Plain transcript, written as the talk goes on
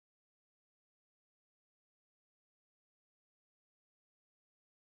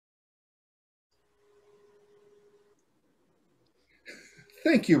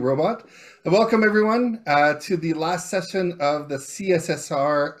Thank you, Robot. Welcome, everyone, to the last session of the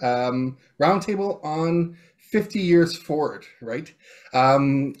CSSR roundtable on 50 years forward, right?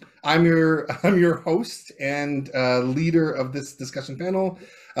 I'm your host and leader of this discussion panel,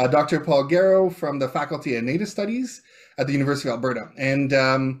 Dr. Paul Gareau from the Faculty of Native Studies at the University of Alberta. And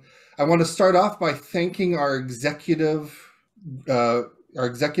I want to start off by thanking our executive of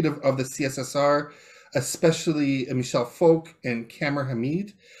the CSSR, especially Michelle Folk and Cameron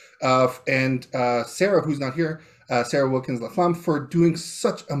Hamid, and Sarah, who's not here, Sarah Wilkins-LaFlamme, for doing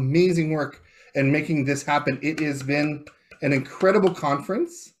such amazing work and making this happen. It has been an incredible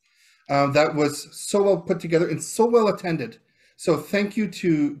conference that was so well put together and so well attended. So thank you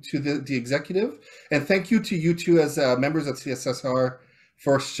to the executive, and thank you to you two as members of CSSR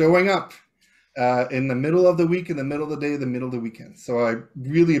for showing up in the middle of the week, in the middle of the day, the middle of the weekend. So I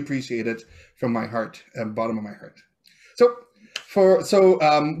really appreciate it from my heart, bottom of my heart. So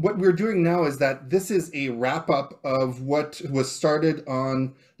what we're doing now is that this is a wrap up of what was started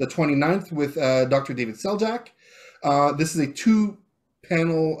on the 29th with Dr. David Seljak. This is a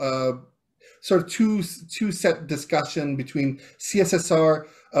two-panel, sort of two-set discussion between CSSR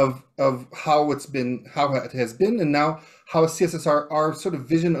of how it has been, and now how CSSR, our sort of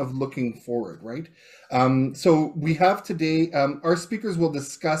vision of looking forward, right? So we have today, our speakers will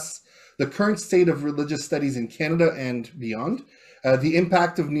discuss the current state of religious studies in Canada and beyond, the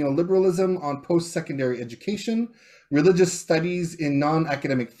impact of neoliberalism on post-secondary education, religious studies in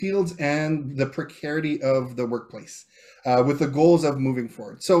non-academic fields, and the precarity of the workplace, with the goals of moving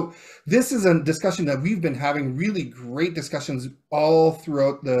forward. So this is a discussion that we've been having really great discussions all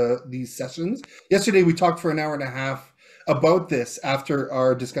throughout these sessions. Yesterday, we talked for an hour and a half about this after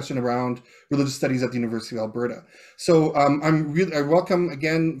our discussion around religious studies at the University of Alberta. So I welcome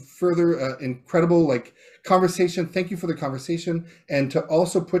again further incredible conversation. Thank you for the conversation, and to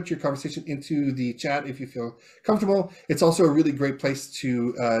also put your conversation into the chat if you feel comfortable. It's also a really great place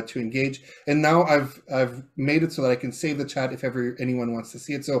to engage. And now I've made it so that I can save the chat if ever anyone wants to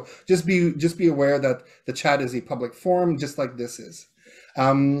see it. So just be aware that the chat is a public forum, just like this is.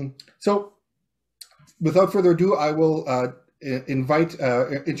 So without further ado, I will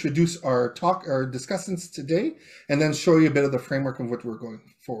introduce our discussants today, and then show you a bit of the framework of what we're going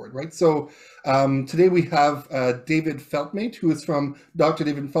forward, right? So today we have David Feltmate, who is Dr.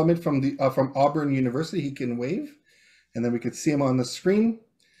 David Feltmate from Auburn University. He can wave, and then we could see him on the screen.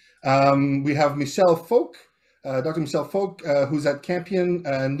 We have Michelle Folk, Dr. Michelle Folk, who's at Campion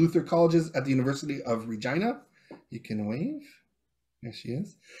and Luther Colleges at the University of Regina. You can wave. There she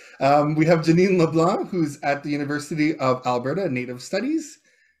is. We have Jeanine LeBlanc, who's at the University of Alberta, Native Studies.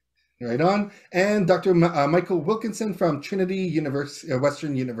 Right on. And Dr. Michael Wilkinson from Trinity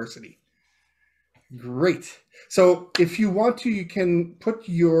Western University. Great. So if you want to, you can put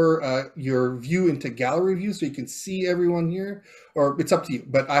your view into gallery view so you can see everyone here, or it's up to you.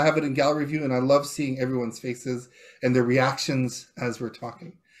 But I have it in gallery view, and I love seeing everyone's faces and their reactions as we're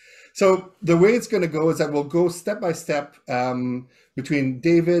talking. So the way it's going to go is that we'll go step by step between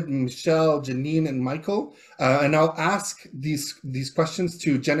David, Michelle, Jeanine, and Michael, and I'll ask these questions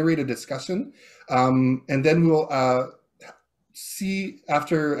to generate a discussion, and then we'll see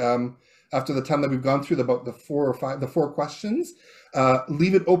after the time that we've gone through about the four questions,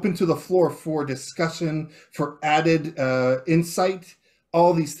 leave it open to the floor for discussion, for added insight,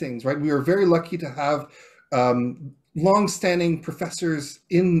 all these things, right? We are very lucky to have long-standing professors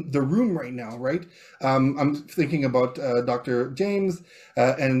in the room right now, right? I'm thinking about Dr. James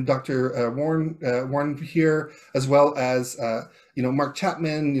and Dr. Warren here, as well as Mark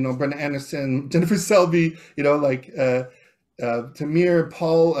Chapman, Brenda Anderson, Jennifer Selby, Tamir,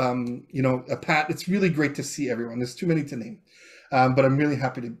 Paul, Pat. It's really great to see everyone. There's too many to name, but I'm really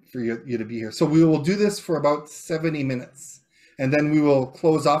happy for you to be here. So we will do this for about 70 minutes. And then we will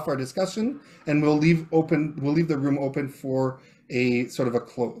close off our discussion, and we'll leave the room open for a sort of a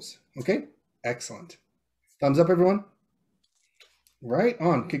close. Okay, excellent. Thumbs up, everyone. Right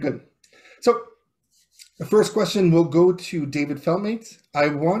on. Okay, good. So the first question will go to David Feltmate. I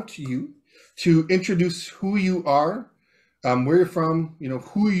want you to introduce who you are, where you're from,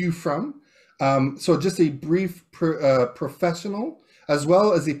 who are you from. So just a brief professional as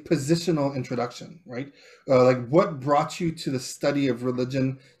well as a positional introduction, right? Like what brought you to the study of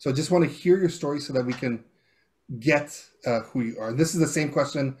religion? So I just want to hear your story so that we can get who you are. And this is the same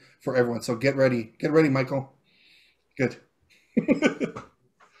question for everyone. So get ready, Michael. Good.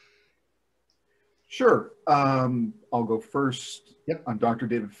 Sure. I'll go first. Yep. I'm Dr.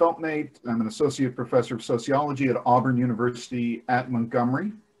 David Feltmate. I'm an associate professor of sociology at Auburn University at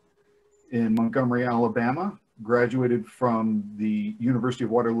Montgomery in Montgomery, Alabama. graduated from the University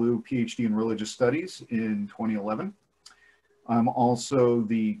of Waterloo, PhD in Religious Studies in 2011. I'm also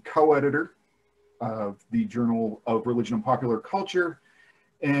the co-editor of the Journal of Religion and Popular Culture.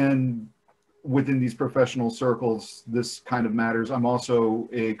 And within these professional circles, this kind of matters. I'm also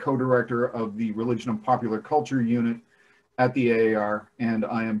a co-director of the Religion and Popular Culture unit at the AAR, and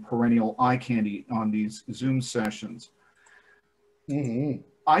I am perennial eye candy on these Zoom sessions. Mm-hmm.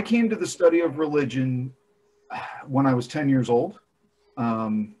 I came to the study of religion when I was 10 years old.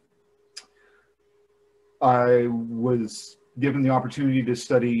 I was given the opportunity to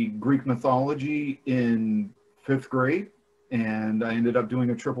study Greek mythology in 5th grade, and I ended up doing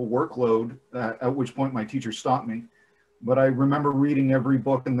a triple workload, at which point my teacher stopped me. But I remember reading every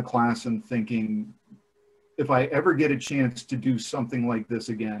book in the class and thinking, if I ever get a chance to do something like this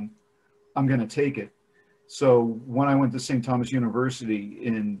again, I'm going to take it. So when I went to St. Thomas University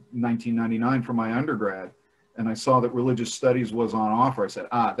in 1999 for my undergrad, and I saw that religious studies was on offer, I said,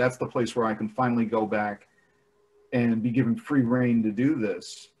 that's the place where I can finally go back and be given free rein to do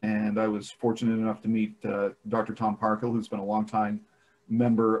this. And I was fortunate enough to meet Dr. Tom Parkhill, who's been a longtime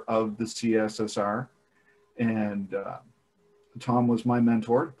member of the CSSR. And Tom was my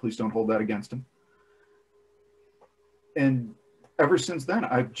mentor. Please don't hold that against him. And ever since then,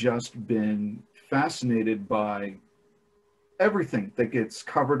 I've just been fascinated by everything that gets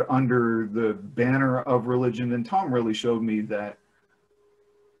covered under the banner of religion. And Tom really showed me that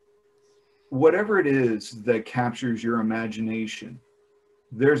whatever it is that captures your imagination,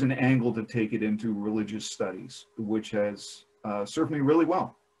 there's an angle to take it into religious studies, which has served me really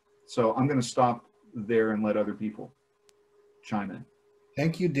well. So I'm going to stop there and let other people chime in.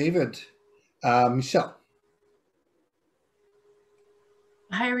 Thank you, David. Michelle.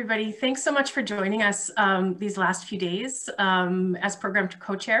 Hi, everybody. Thanks so much for joining us these last few days. As program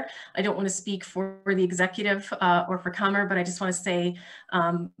co-chair, I don't want to speak for the executive or for Kammer, but I just want to say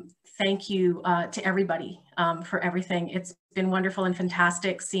thank you to everybody for everything. It's been wonderful and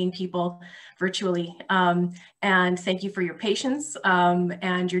fantastic seeing people virtually. And thank you for your patience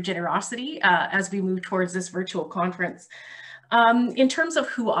and your generosity as we move towards this virtual conference. In terms of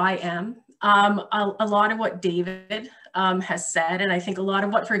who I am, a lot of what David has said, and I think a lot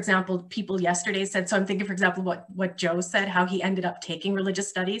of what, for example, people yesterday said. So I'm thinking, for example, what Joe said, how he ended up taking religious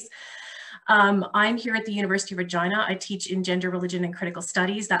studies. I'm here at the University of Regina. I teach in gender, religion, and critical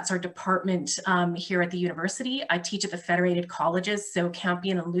studies. That's our department here at the university. I teach at the federated colleges, so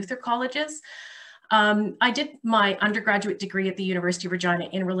Campion and Luther colleges. I did my undergraduate degree at the University of Regina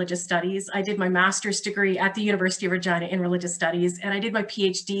in religious studies. I did my master's degree at the University of Regina in religious studies, and I did my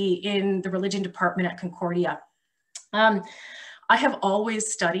PhD in the religion department at Concordia. I have always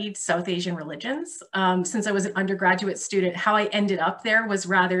studied South Asian religions since I was an undergraduate student. How I ended up there was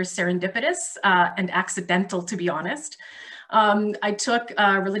rather serendipitous and accidental, to be honest. I took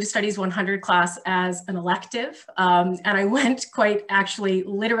Religious Studies 100 class as an elective, and I went quite actually,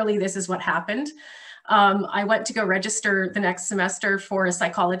 literally, this is what happened. I went to go register the next semester for a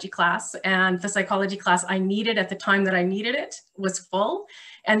psychology class, and the psychology class I needed at the time that I needed it was full.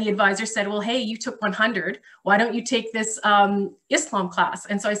 And the advisor said, well, hey, you took 100. Why don't you take this Islam class?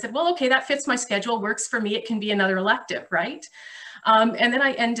 And so I said, well, okay, that fits my schedule, works for me. It can be another elective, right? And then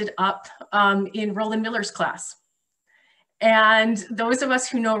I ended up in Roland Miller's class. And those of us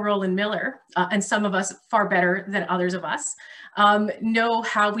who know Roland Miller, and some of us far better than others of us, know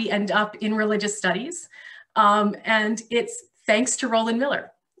how we end up in religious studies. And it's thanks to Roland Miller.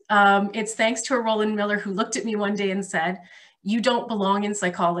 It's thanks to a Roland Miller who looked at me one day and said, you don't belong in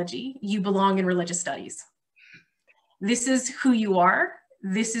psychology, you belong in religious studies. This is who you are.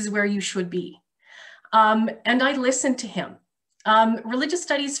 This is where you should be. And I listened to him. Religious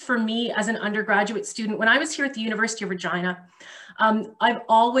studies for me as an undergraduate student, when I was here at the University of Regina, I've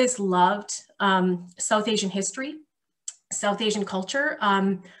always loved South Asian history, South Asian culture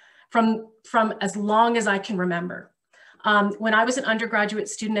from as long as I can remember. When I was an undergraduate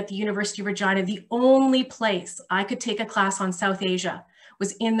student at the University of Regina, the only place I could take a class on South Asia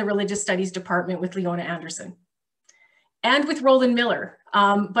was in the Religious Studies department with Leona Anderson and with Roland Miller.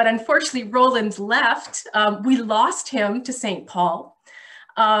 But unfortunately, Roland left. We lost him to St. Paul.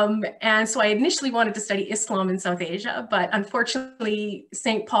 And so I initially wanted to study Islam in South Asia, but unfortunately,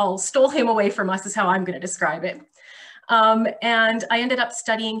 St. Paul stole him away from us, is how I'm going to describe it. And I ended up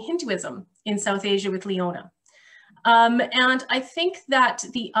studying Hinduism in South Asia with Leona. And I think that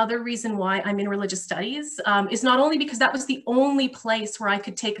the other reason why I'm in religious studies is not only because that was the only place where I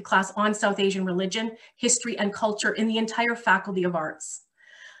could take a class on South Asian religion, history, and culture in the entire Faculty of Arts.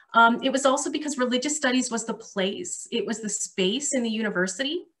 It was also because religious studies was the place, it was the space in the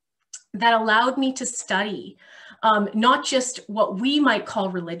university that allowed me to study not just what we might call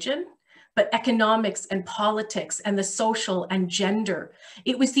religion, but economics and politics and the social and gender.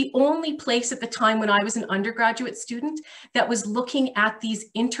 It was the only place at the time when I was an undergraduate student that was looking at these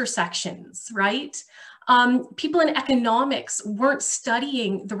intersections, right? People in economics weren't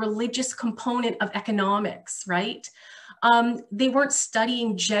studying the religious component of economics, right? They weren't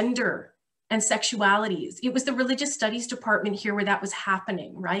studying gender and sexualities. It was the religious studies department here where that was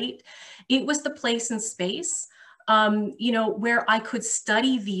happening, right? It was the place and space where I could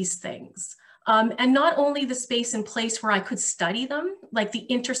study these things. And not only the space and place where I could study them, like the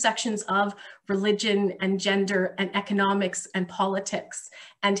intersections of religion and gender and economics and politics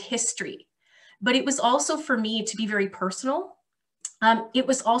and history, but it was also for me to be very personal. It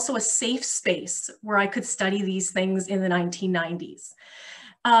was also a safe space where I could study these things in the 1990s.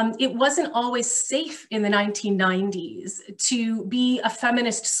 It wasn't always safe in the 1990s to be a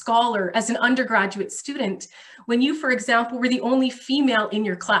feminist scholar as an undergraduate student when you, for example, were the only female in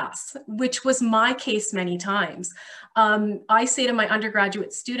your class, which was my case many times. I say to my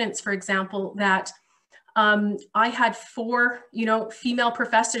undergraduate students, for example, that I had 4, female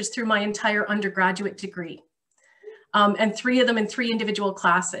professors through my entire undergraduate degree, and 3 of them in 3 individual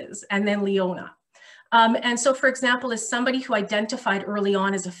classes, and then Leona. And so, for example, as somebody who identified early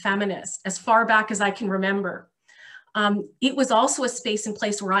on as a feminist, as far back as I can remember, it was also a space and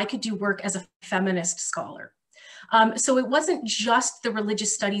place where I could do work as a feminist scholar. So it wasn't just the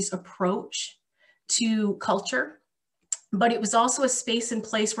religious studies approach to culture, but it was also a space and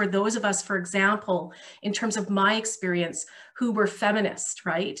place where those of us, for example, in terms of my experience, who were feminist,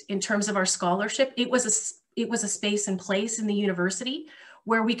 right, in terms of our scholarship, it was a space and place in the university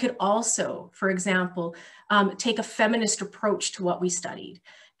where we could also, for example, take a feminist approach to what we studied.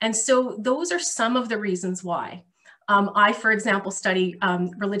 And so those are some of the reasons why I, for example, study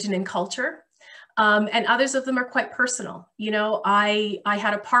religion and culture. And others of them are quite personal. I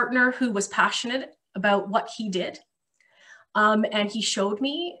had a partner who was passionate about what he did. And he showed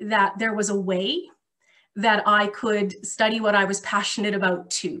me that there was a way that I could study what I was passionate about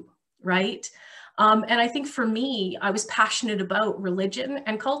too, right? And I think for me, I was passionate about religion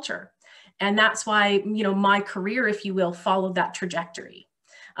and culture. And that's why, my career, if you will, followed that trajectory.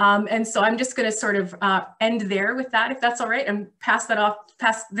 And so I'm just going to sort of end there with that, if that's all right, and pass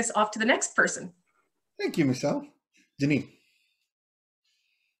this off to the next person. Thank you, Michelle. Jeanine.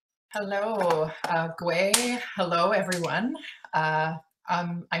 Hello, Gwe. Hello, everyone. I'm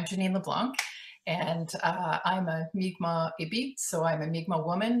Jeanine LeBlanc, and I'm a Mi'kmaq Ibit, so I'm a Mi'kmaq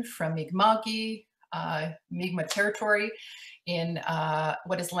woman from Mi'kma'ki, Mi'kmaq territory in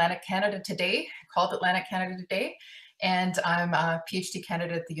what is Atlantic Canada today, called Atlantic Canada today. And I'm a PhD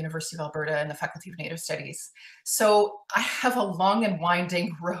candidate at the University of Alberta in the Faculty of Native Studies. So I have a long and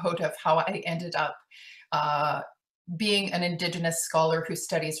winding road of how I ended up being an Indigenous scholar who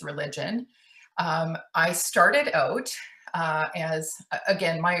studies religion. I started out as,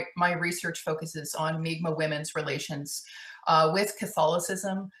 again, my research focuses on Mi'kmaq women's relations with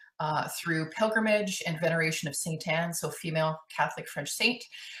Catholicism through pilgrimage and veneration of Saint Anne, so female Catholic French saint.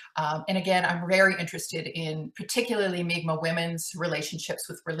 And again, I'm very interested in particularly Mi'kmaq women's relationships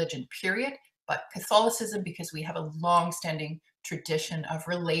with religion, period, but Catholicism, because we have a long-standing tradition of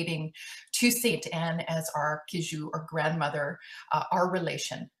relating to Saint Anne as our Kiju or grandmother, our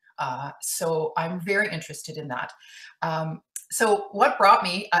relation. So I'm very interested in that. So what brought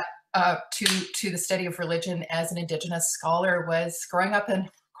me to the study of religion as an Indigenous scholar was growing up in,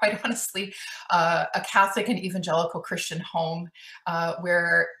 quite honestly, a Catholic and evangelical Christian home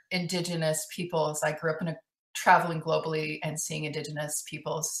where Indigenous peoples, I grew up traveling globally and seeing Indigenous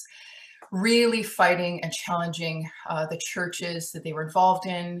peoples really fighting and challenging the churches that they were involved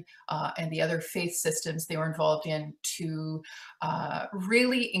in and the other faith systems they were involved in to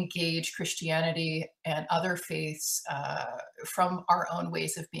really engage Christianity and other faiths from our own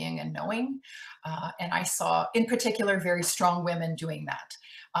ways of being and knowing. And I saw, in particular, very strong women doing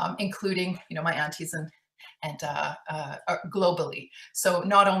that, including, my aunties and globally. So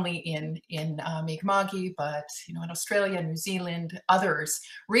not only in Mi'kma'ki, but in Australia, New Zealand, others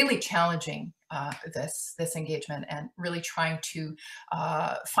really challenging this engagement and really trying to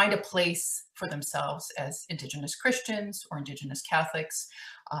find a place for themselves as Indigenous Christians or Indigenous Catholics,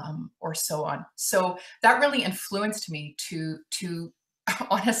 or so on. So that really influenced me to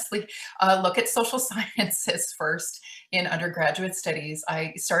honestly look at social sciences first in undergraduate studies.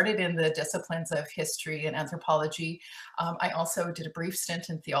 I started in the disciplines of history and anthropology. I also did a brief stint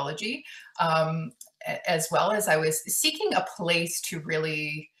in theology, as well as I was seeking a place to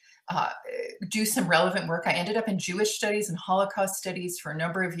really do some relevant work. I ended up in Jewish studies and Holocaust studies for a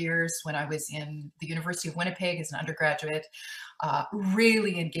number of years when I was in the University of Winnipeg as an undergraduate.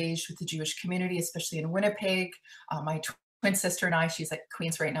 Really engaged with the Jewish community, especially in Winnipeg. My twin sister and I, she's at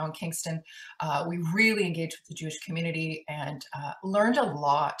Queen's right now in Kingston, we really engaged with the Jewish community and learned a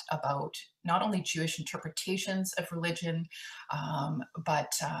lot about not only Jewish interpretations of religion,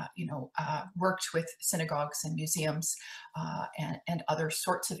 but worked with synagogues and museums and other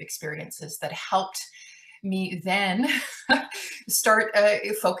sorts of experiences that helped me then start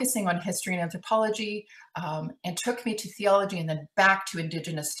focusing on history and anthropology, and took me to theology and then back to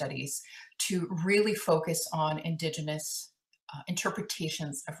Indigenous studies to really focus on Indigenous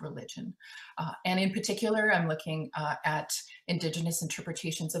interpretations of religion. And in particular, I'm looking at Indigenous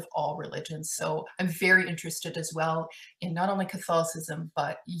interpretations of all religions. So I'm very interested as well in not only Catholicism,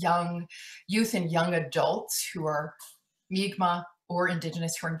 but youth and young adults who are Mi'kmaq or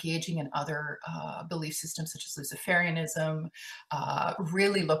Indigenous who are engaging in other belief systems such as Luciferianism,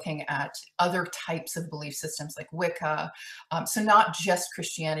 really looking at other types of belief systems like Wicca. So not just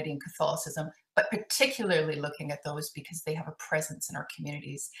Christianity and Catholicism, but particularly looking at those because they have a presence in our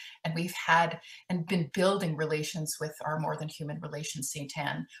communities. And we've had and been building relations with our More Than Human Relations, St.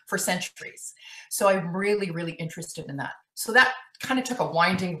 Anne, for centuries. So I'm really, really interested in that. So that kind of took a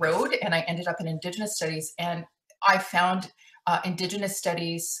winding road and I ended up in Indigenous studies, and I found Indigenous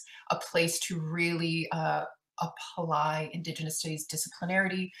studies a place to really apply Indigenous studies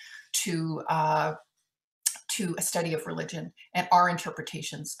disciplinarity to a study of religion and our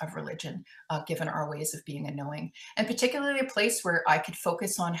interpretations of religion, given our ways of being and knowing, and particularly a place where I could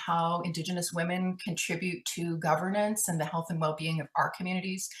focus on how Indigenous women contribute to governance and the health and well-being of our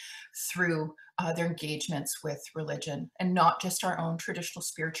communities through their engagements with religion, and not just our own traditional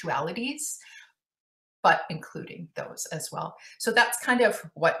spiritualities, but including those as well. So that's kind of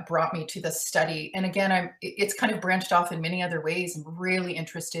what brought me to the study. And again, it's kind of branched off in many other ways. I'm really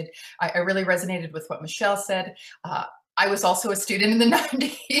interested. I really resonated with what Michelle said. I was also a student in the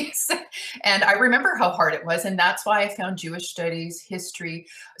 90s, and I remember how hard it was. And that's why I found Jewish studies, history,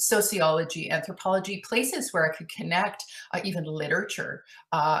 sociology, anthropology, places where I could connect, even literature,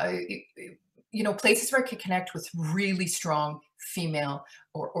 places where I could connect with really strong female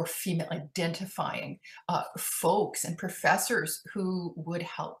or female identifying folks and professors who would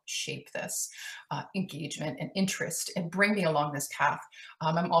help shape this engagement and interest and bring me along this path.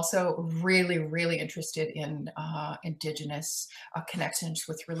 I'm also really, really interested in Indigenous connections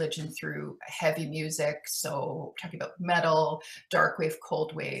with religion through heavy music. So talking about metal, dark wave,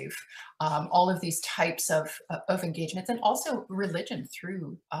 cold wave, all of these types of engagements, and also religion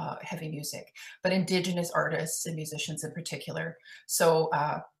through heavy music, but Indigenous artists and musicians in particular. So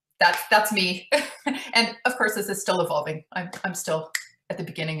that's me. And of course, this is still evolving. I'm still at the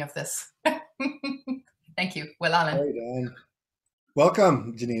beginning of this. Thank you. Well, Alan. Right on.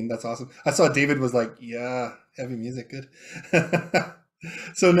 Welcome, Jeanine. That's awesome. I saw David was like, yeah, heavy music, good.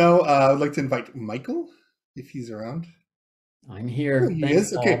 So now I'd like to invite Michael, if he's around. I'm here. Oh, he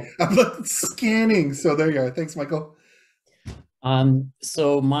is? Okay. I'm like scanning. So there you are. Thanks, Michael.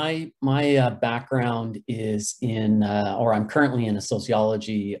 So my background is in, or I'm currently in a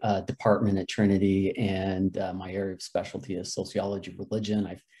sociology department at Trinity, and my area of specialty is sociology religion.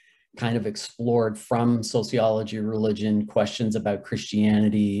 I've kind of explored from sociology religion questions about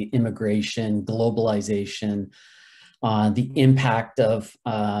Christianity, immigration, globalization, the impact of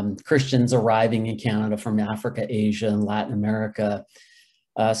Christians arriving in Canada from Africa, Asia, and Latin America.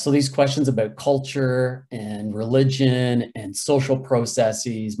 So these questions about culture and religion and social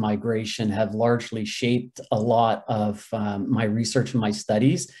processes, migration, have largely shaped a lot of my research and my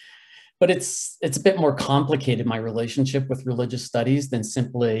studies. But it's a bit more complicated, my relationship with religious studies, than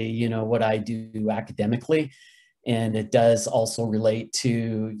simply, what I do academically. And it does also relate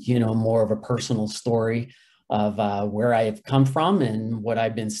to, more of a personal story of where I have come from and what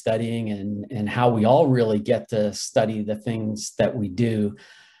I've been studying, and how we all really get to study the things that we do.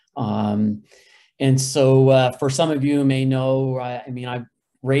 And so for some of you who may know, I'm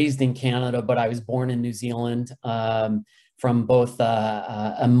raised in Canada, but I was born in New Zealand, from both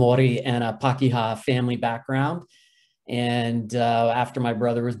a Maori and a Pakeha family background. And after my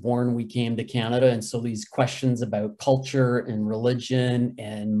brother was born, we came to Canada. And so these questions about culture and religion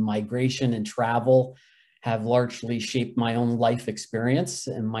and migration and travel have largely shaped my own life experience.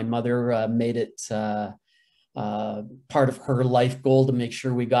 And my mother made it part of her life goal to make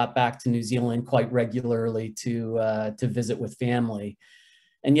sure we got back to New Zealand quite regularly to visit with family.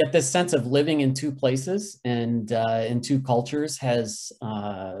 And yet this sense of living in two places and in two cultures has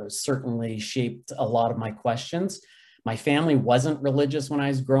certainly shaped a lot of my questions. My family wasn't religious when I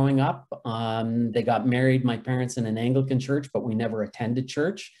was growing up. They got married, my parents, in an Anglican church, but we never attended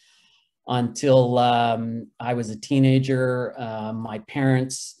church until I was a teenager. My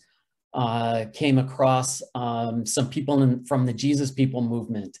parents came across some people from the Jesus People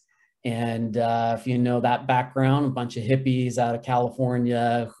movement. And if you know that background, a bunch of hippies out of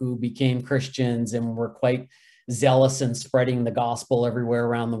California who became Christians and were quite zealous in spreading the gospel everywhere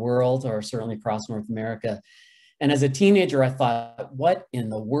around the world, or certainly across North America. And as a teenager, I thought, what in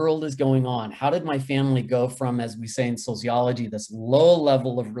the world is going on? How did my family go from, as we say in sociology, this low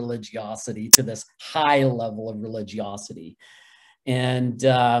level of religiosity to this high level of religiosity? And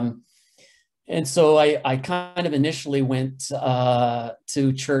so I kind of initially went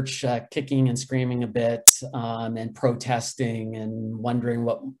to church kicking and screaming a bit and protesting and wondering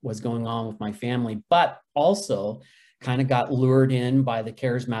what was going on with my family, but also kind of got lured in by the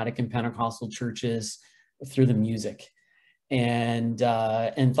charismatic and Pentecostal churches through the music, and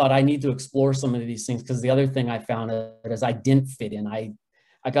thought I need to explore some of these things, because the other thing I found is I didn't fit in. I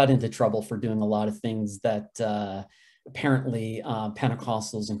got into trouble for doing a lot of things that apparently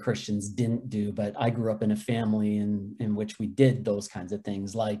Pentecostals and Christians didn't do, but I grew up in a family in which we did those kinds of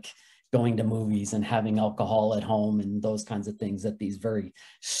things, like going to movies and having alcohol at home and those kinds of things that these very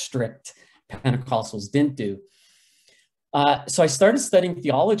strict Pentecostals didn't do. So I started studying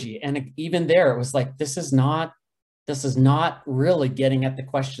theology, and even there it was like, this is not really getting at the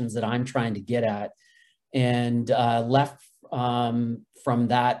questions that I'm trying to get at, and left from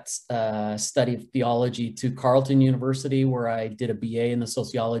that study of theology to Carleton University, where I did a BA in the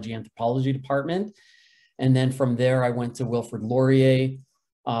sociology anthropology department. And then from there, I went to Wilfrid Laurier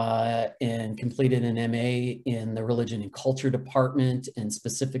and completed an MA in the religion and culture department, and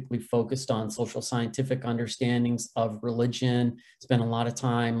specifically focused on social scientific understandings of religion. Spent a lot of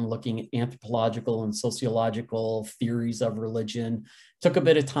time looking at anthropological and sociological theories of religion. Took a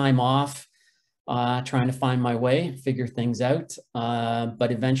bit of time off trying to find my way, figure things out,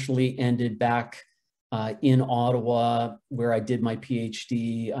 but eventually ended back in Ottawa, where I did my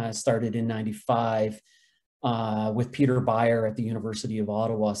PhD. Started in '95 with Peter Beyer at the University of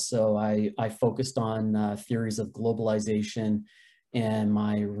Ottawa. So I focused on theories of globalization, and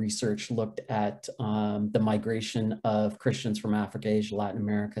my research looked at the migration of Christians from Africa, Asia, Latin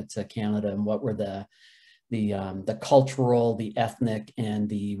America to Canada, and what were the cultural, the ethnic, and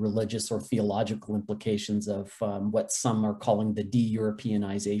the religious or theological implications of what some are calling the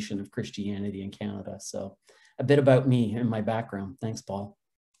de-Europeanization of Christianity in Canada. So a bit about me and my background. Thanks, Paul.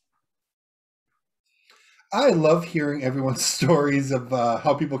 I love hearing everyone's stories of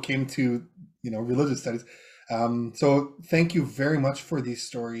how people came to, religious studies. So thank you very much for these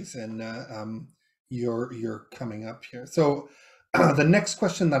stories and your coming up here. So the next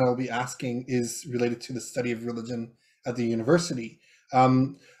question that I'll be asking is related to the study of religion at the university.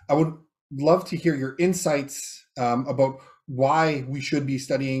 I would love to hear your insights about why we should be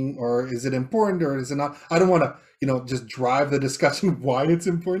studying, or is it important, or is it not? I don't want to, just drive the discussion why it's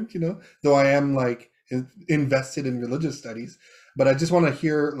important, though I am invested in religious studies, but I just want to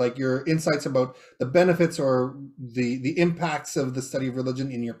hear your insights about the benefits or the impacts of the study of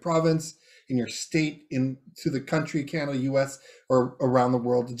religion in your province, in your state, to the country, Canada, US, or around the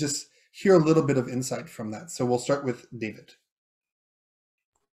world, to just hear a little bit of insight from that. So we'll start with David.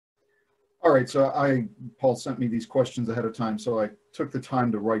 All right, so Paul sent me these questions ahead of time, so I took the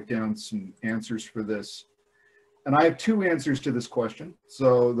time to write down some answers for this. And I have two answers to this question.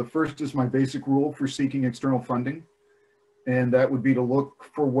 So the first is my basic rule for seeking external funding. And that would be to look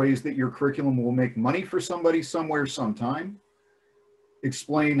for ways that your curriculum will make money for somebody somewhere sometime.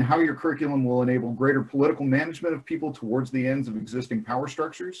 Explain how your curriculum will enable greater political management of people towards the ends of existing power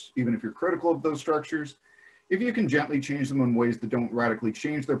structures, even if you're critical of those structures. If you can gently change them in ways that don't radically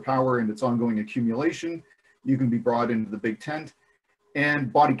change their power and its ongoing accumulation, you can be brought into the big tent.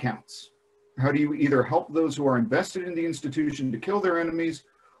 And body counts. How do you either help those who are invested in the institution to kill their enemies,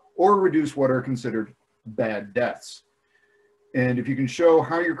 or reduce what are considered bad deaths? And if you can show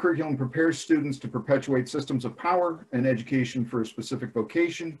how your curriculum prepares students to perpetuate systems of power and education for a specific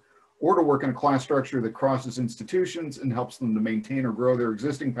vocation, or to work in a class structure that crosses institutions and helps them to maintain or grow their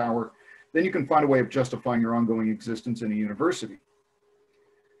existing power, then you can find a way of justifying your ongoing existence in a university.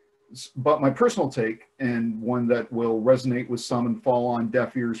 But my personal take, and one that will resonate with some and fall on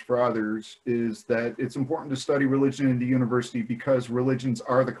deaf ears for others, is that it's important to study religion in the university because religions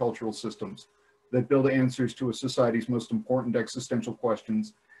are the cultural systems that build answers to a society's most important existential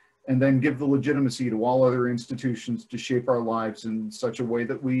questions, and then give the legitimacy to all other institutions to shape our lives in such a way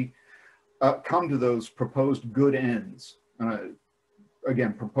that we come to those proposed good ends.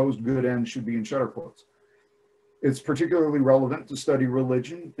 Again, proposed good ends should be in shutter quotes. It's particularly relevant to study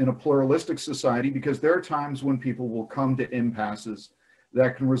religion in a pluralistic society because there are times when people will come to impasses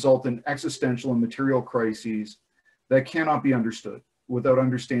that can result in existential and material crises that cannot be understood without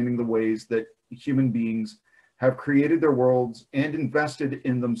understanding the ways that human beings have created their worlds and invested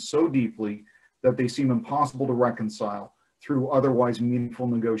in them so deeply that they seem impossible to reconcile through otherwise meaningful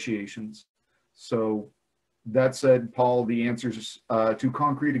negotiations. So that said, Paul, the answers to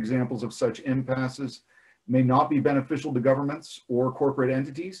concrete examples of such impasses may not be beneficial to governments or corporate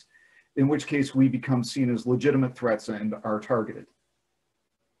entities, in which case we become seen as legitimate threats and are targeted.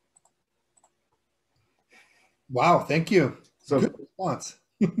 Wow, thank you. So, good response.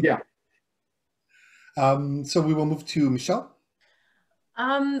 Yeah. So we will move to Michelle.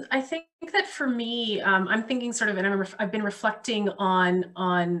 I think that for me, I'm thinking sort of, and I've been reflecting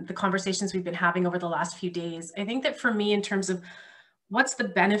on the conversations we've been having over the last few days. I think that for me, in terms of what's the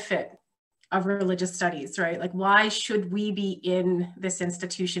benefit of religious studies, right? Like, why should we be in this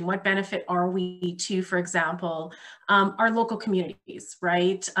institution? What benefit are we to, for example, our local communities,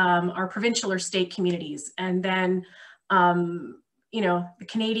 right? Our provincial or state communities, and then, you know, the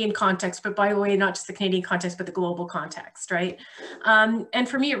Canadian context, but by the way, not just the Canadian context, but the global context, right? And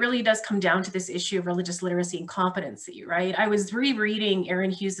for me, it really does come down to this issue of religious literacy and competency, right? I was rereading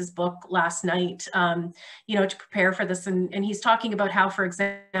Aaron Hughes's book last night, you know, to prepare for this, and he's talking about how, for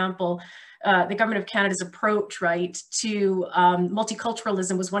example, the Government of Canada's approach, right, to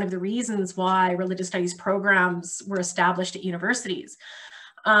multiculturalism was one of the reasons why religious studies programs were established at universities.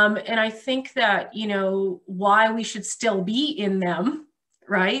 And I think that, you know, why we should still be in them,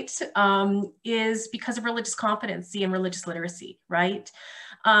 right, is because of religious competency and religious literacy, right?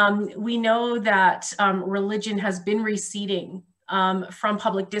 We know that religion has been receding from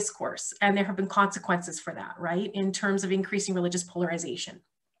public discourse, and there have been consequences for that, right, in terms of increasing religious polarization.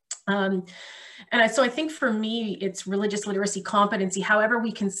 So I think for me, it's religious literacy competency, however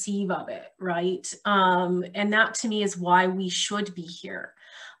we conceive of it, right? And that to me is why we should be here.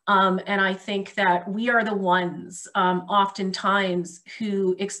 And I think that we are the ones oftentimes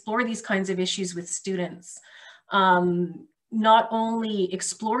who explore these kinds of issues with students. Not only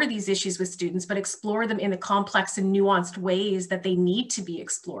explore these issues with students, but explore them in the complex and nuanced ways that they need to be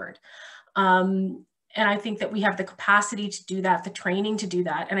explored. And I think that we have the capacity to do that, the training to do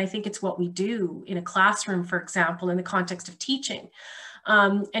that. And I think it's what we do in a classroom, for example, in the context of teaching.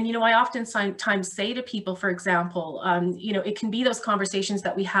 And, you know, I oftentimes say to people, for example, you know, it can be those conversations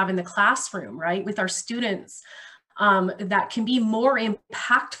that we have in the classroom, right, with our students, that can be more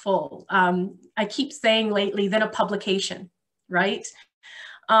impactful, I keep saying lately, than a publication, right?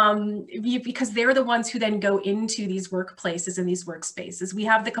 Because they're the ones who then go into these workplaces and these workspaces. We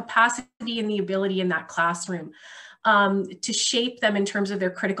have the capacity and the ability in that classroom to shape them in terms of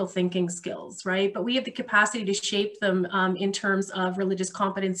their critical thinking skills, right? But we have the capacity to shape them in terms of religious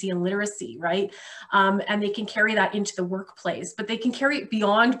competency and literacy, right? And they can carry that into the workplace, but they can carry it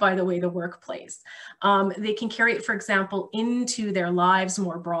beyond, by the way, the workplace. They can carry it, for example, into their lives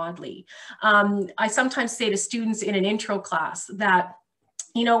more broadly. I sometimes say to students in an intro class that,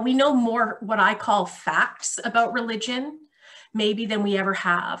 you know, we know more what I call facts about religion, maybe than we ever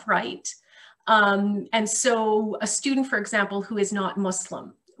have, right? And so a student, for example, who is not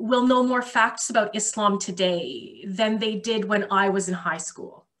Muslim will know more facts about Islam today than they did when I was in high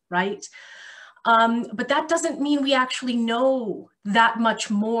school, right? But that doesn't mean we actually know that much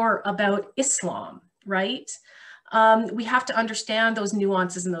more about Islam, right? We have to understand those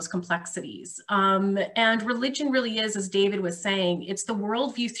nuances and those complexities. And religion really is, as David was saying, it's the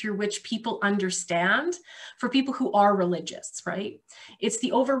worldview through which people understand for people who are religious, right? It's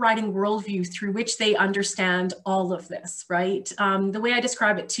the overriding worldview through which they understand all of this, right? The way I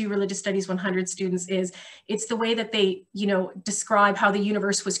describe it to Religious Studies 100 students is it's the way that they, you know, describe how the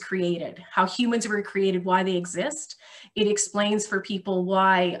universe was created, how humans were created, why they exist. It explains for people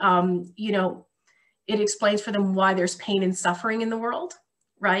why, you know, it explains for them why there's pain and suffering in the world,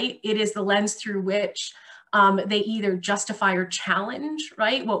 right? It is the lens through which they either justify or challenge,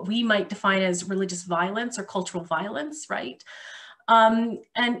 right? What we might define as religious violence or cultural violence, right? And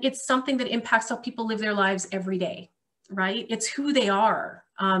it's something that impacts how people live their lives every day, right? It's who they are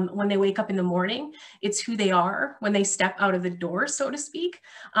when they wake up in the morning. It's who they are when they step out of the door, so to speak,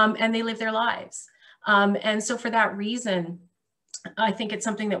 and they live their lives. And so for that reason, I think it's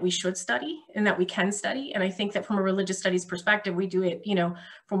something that we should study and that we can study. And I think that from a religious studies perspective, we do it, you know,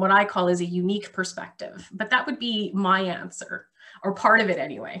 from what I call as a unique perspective. But that would be my answer, or part of it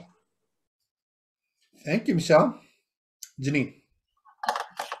anyway. Thank you, Michelle. Jeanine.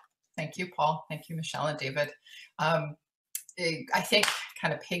 Thank you, Paul. Thank you, Michelle and David. I think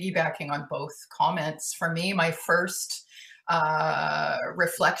kind of piggybacking on both comments. For me, my first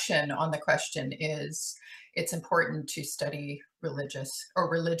reflection on the question is it's important to study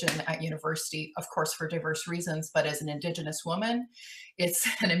religion at university, of course, for diverse reasons, but as an Indigenous woman, it's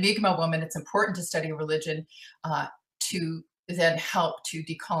an Mi'kmaq woman, it's important to study religion to then help to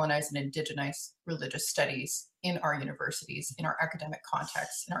decolonize and indigenize religious studies in our universities, in our academic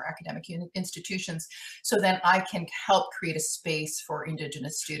context, in our academic institutions. So then I can help create a space for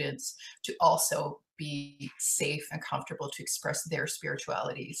Indigenous students to also be safe and comfortable to express their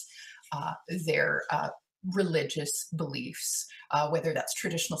spiritualities, their religious beliefs, whether that's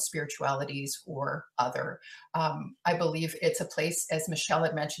traditional spiritualities or other. I believe it's a place, as Michelle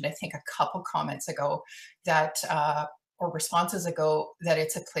had mentioned, I think a couple comments ago, that or responses ago, that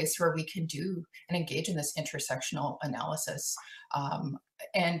it's a place where we can do and engage in this intersectional analysis,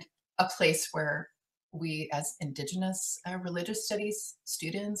 and a place where we as Indigenous religious studies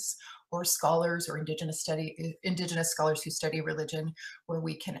students or scholars or Indigenous scholars who study religion, where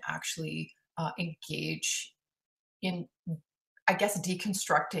we can actually engage in, I guess,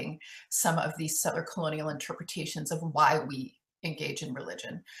 deconstructing some of these settler colonial interpretations of why we engage in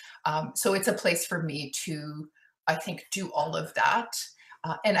religion. So it's a place for me to, I think, do all of that.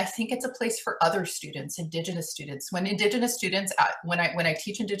 And I think it's a place for other students, Indigenous students. When Indigenous students, when I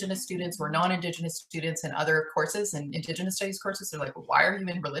teach Indigenous students or non-Indigenous students in other courses and Indigenous studies courses, they're like, well, why are you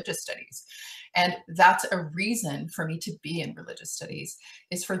in religious studies? And that's a reason for me to be in religious studies,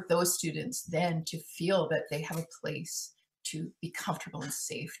 is for those students then to feel that they have a place to be comfortable and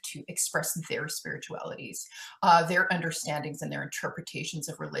safe to express their spiritualities, their understandings and their interpretations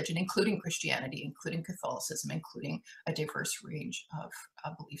of religion, including Christianity, including Catholicism, including a diverse range of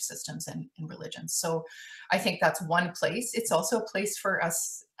belief systems and religions. So I think that's one place. It's also a place for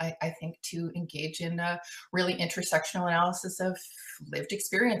us, I think, to engage in a really intersectional analysis of lived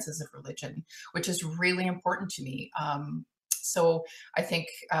experiences of religion, which is really important to me. So I think,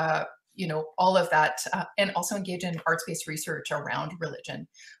 you know, all of that, and also engage in arts-based research around religion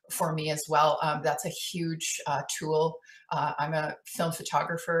for me as well. That's a huge tool. I'm a film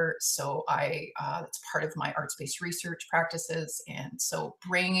photographer, so that's part of my arts-based research practices. And so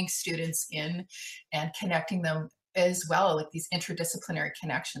bringing students in and connecting them as well, like these interdisciplinary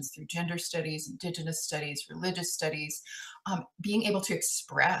connections through gender studies, Indigenous studies, religious studies, being able to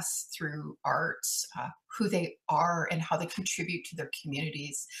express through arts who they are and how they contribute to their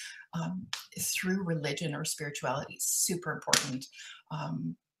communities through religion or spirituality, super important.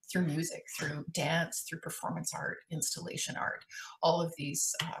 Through music, through dance, through performance art, installation art, all of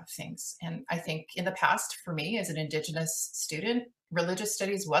these things. And I think in the past, for me as an Indigenous student, religious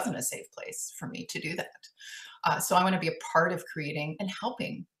studies wasn't a safe place for me to do that. So I want to be a part of creating and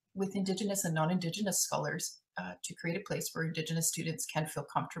helping with Indigenous and non-Indigenous scholars to create a place where Indigenous students can feel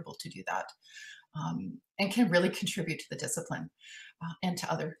comfortable to do that, and can really contribute to the discipline and to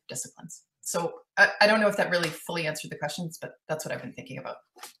other disciplines. So I don't know if that really fully answered the questions, but that's what I've been thinking about.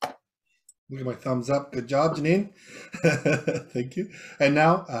 Look at my thumbs up. Good job, Jeanine. Thank you. And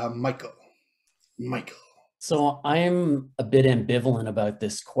now, Michael. So I'm a bit ambivalent about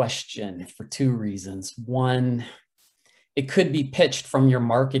this question for two reasons. One, it could be pitched from your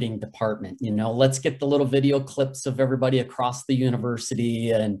marketing department. You know, let's get the little video clips of everybody across the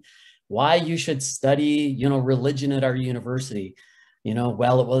university and why you should study, you know, religion at our university. You know,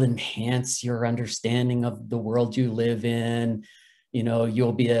 well, it will enhance your understanding of the world you live in. You know,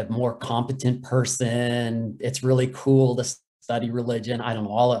 you'll be a more competent person. It's really cool to study religion. I don't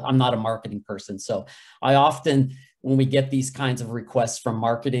know, I'm not a marketing person. So I often, when we get these kinds of requests from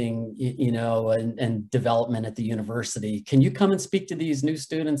marketing, you know, and development at the university, can you come and speak to these new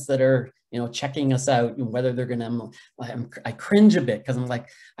students that are, you know, checking us out and whether they're going to, I cringe a bit because I'm like,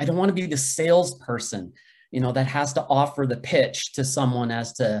 I don't want to be the salesperson, you know, that has to offer the pitch to someone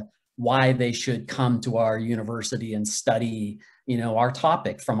as to why they should come to our university and study, you know, our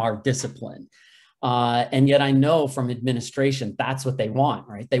topic from our discipline. And yet I know from administration, that's what they want,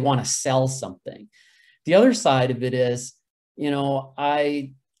 right? They want to sell something. The other side of it is, you know,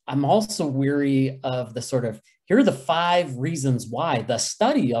 I'm also weary of the sort of, here are the 5 reasons why the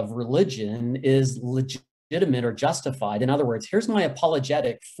study of religion is legitimate or justified. In other words, here's my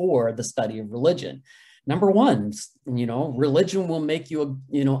apologetic for the study of religion. Number 1, you know, religion will make you,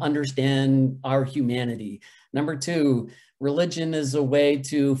 you know, understand our humanity. Number 2, religion is a way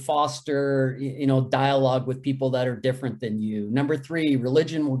to foster, you know, dialogue with people that are different than you. Number 3,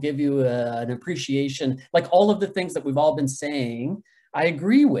 religion will give you an appreciation, like all of the things that we've all been saying, I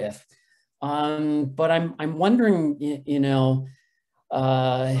agree with. But I'm wondering, you know,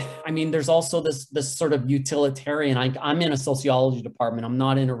 I mean, there's also this sort of utilitarian. I'm in a sociology department. I'm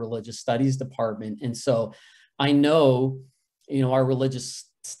not in a religious studies department, and so I know, our religious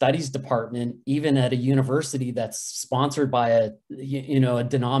studies department, even at a university that's sponsored by a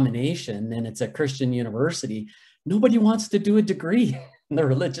denomination, and it's a Christian university, nobody wants to do a degree in the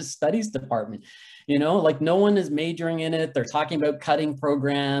religious studies department. Like no one is majoring in it. They're talking about cutting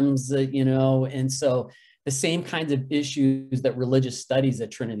programs, and so the same kinds of issues that religious studies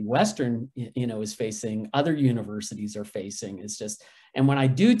at Trinity Western, is facing, other universities are facing. It's just, and when I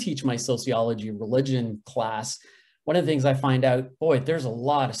do teach my sociology religion class, one of the things I find out, boy, there's a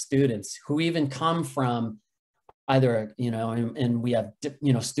lot of students who even come from either, and we have,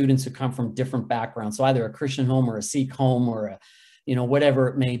 students who come from different backgrounds. So either a Christian home or a Sikh home or a, whatever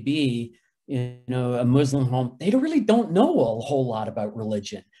it may be, a Muslim home, they really don't know a whole lot about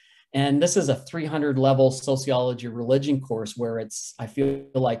religion. And this is a 300 level sociology religion course where I feel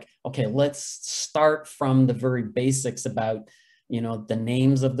like, okay, let's start from the very basics about, the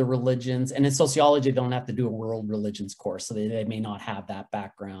names of the religions. And in sociology, they don't have to do a world religions course. So they may not have that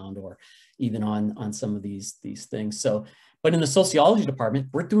background or even on some of these things. So, but in the sociology department,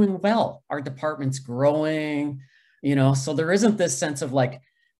 we're doing well. Our department's growing, so there isn't this sense of like,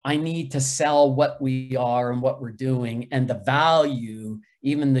 I need to sell what we are and what we're doing, and the value,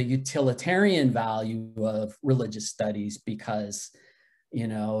 even the utilitarian value of religious studies, because,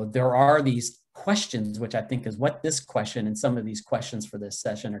 there are these questions, which I think is what this question and some of these questions for this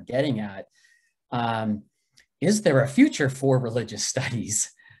session are getting at. Is there a future for religious studies,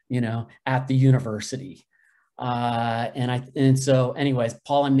 at the university? And so anyways,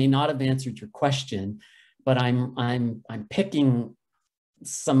 Paul, I may not have answered your question, but I'm picking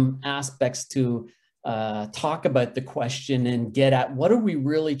some aspects to talk about the question and get at what are we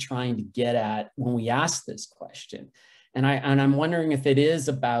really trying to get at when we ask this question. And I'm wondering if it is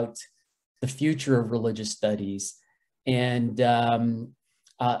about the future of religious studies, and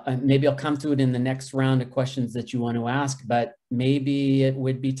maybe I'll come to it in the next round of questions that you want to ask, but maybe it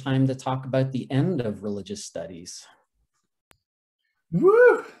would be time to talk about the end of religious studies.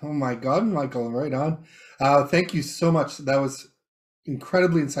 Woo! Oh my God, Michael, right on. Thank you so much. That was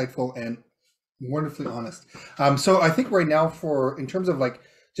incredibly insightful and wonderfully honest. So I think right now, in terms of like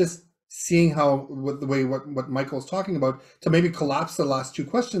just seeing what Michael's talking about, to maybe collapse the last two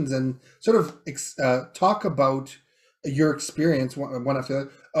questions and sort of talk about your experience one after the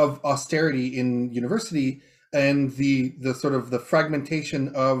other of austerity in university and the sort of the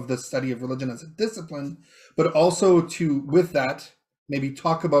fragmentation of the study of religion as a discipline, but also with that maybe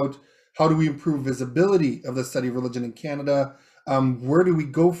talk about how do we improve visibility of the study of religion in Canada. Where do we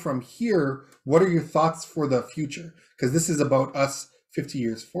go from here? What are your thoughts for the future? Because this is about us 50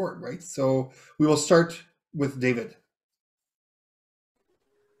 years forward, right? So we will start with David.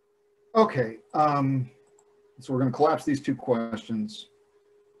 Okay, so we're going to collapse these two questions.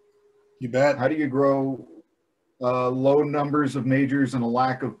 You bet. How do you grow low numbers of majors and a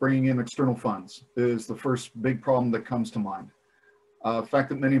lack of bringing in external funds is the first big problem that comes to mind. The fact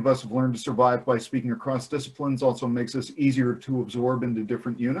that many of us have learned to survive by speaking across disciplines also makes us easier to absorb into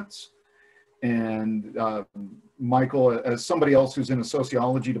different units. And Michael, as somebody else who's in a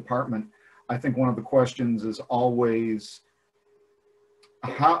sociology department, I think one of the questions is always,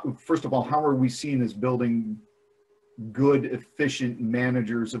 first of all, how are we seen as building good, efficient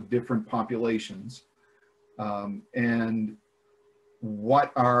managers of different populations? And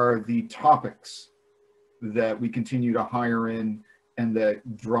what are the topics that we continue to hire in and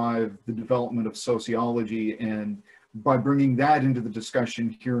that drive the development of sociology? And by bringing that into the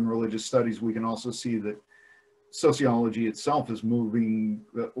discussion here in religious studies, we can also see that sociology itself is moving,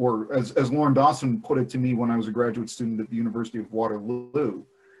 or as Lauren Dawson put it to me when I was a graduate student at the University of Waterloo,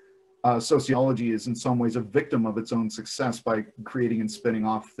 sociology is in some ways a victim of its own success by creating and spinning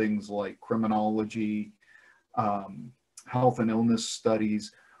off things like criminology, health and illness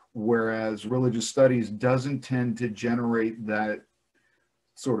studies, whereas religious studies doesn't tend to generate that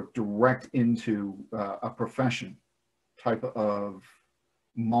sort of direct into a profession type of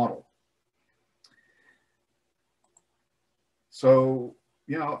model. So,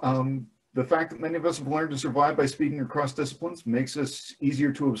 the fact that many of us have learned to survive by speaking across disciplines makes us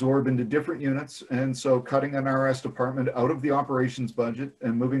easier to absorb into different units. And so cutting an RS department out of the operations budget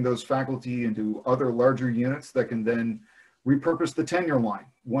and moving those faculty into other larger units that can then repurpose the tenure line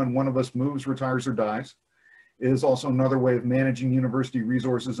when one of us moves, retires, or dies is also another way of managing university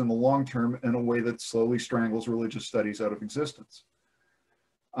resources in the long term in a way that slowly strangles religious studies out of existence.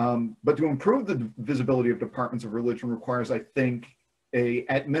 But to improve the visibility of departments of religion requires, I think,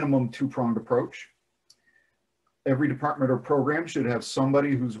 at minimum, two-pronged approach. Every department or program should have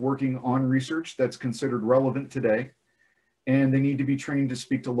somebody who's working on research that's considered relevant today, and they need to be trained to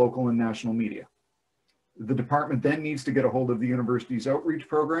speak to local and national media. The department then needs to get a hold of the university's outreach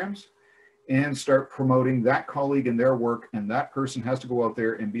programs and start promoting that colleague and their work, and that person has to go out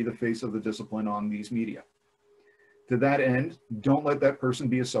there and be the face of the discipline on these media. To that end, don't let that person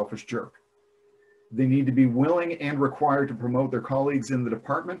be a selfish jerk. They need to be willing and required to promote their colleagues in the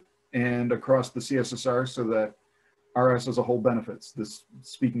department and across the CSSR so that RS as a whole benefits. This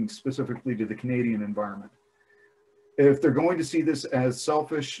speaking specifically to the Canadian environment. If they're going to see this as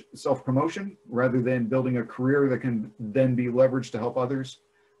selfish self-promotion rather than building a career that can then be leveraged to help others,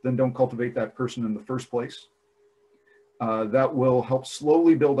 then don't cultivate that person in the first place. That will help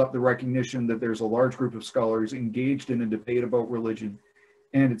slowly build up the recognition that there's a large group of scholars engaged in a debate about religion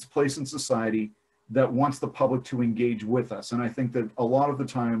and its place in society that wants the public to engage with us. And I think that a lot of the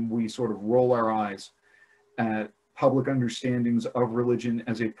time we sort of roll our eyes at public understandings of religion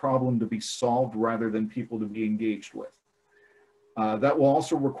as a problem to be solved rather than people to be engaged with. That will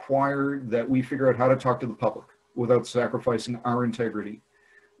also require that we figure out how to talk to the public without sacrificing our integrity,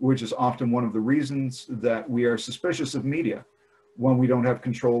 which is often one of the reasons that we are suspicious of media when we don't have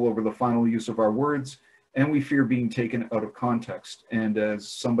control over the final use of our words and we fear being taken out of context. And as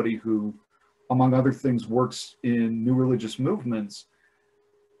somebody who, among other things, works in new religious movements,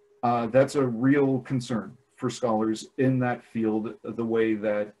 that's a real concern for scholars in that field, the way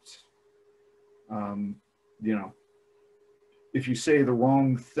that, you know, if you say the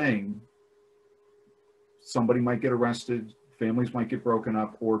wrong thing, somebody might get arrested, families might get broken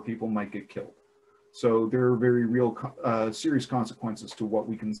up, or people might get killed. So there are very real, serious consequences to what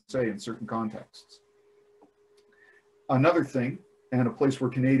we can say in certain contexts. Another thing, and a place where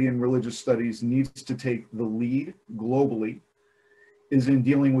Canadian religious studies needs to take the lead globally, is in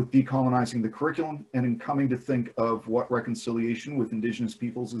dealing with decolonizing the curriculum and in coming to think of what reconciliation with Indigenous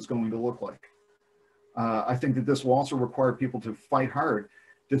peoples is going to look like. I think that this will also require people to fight hard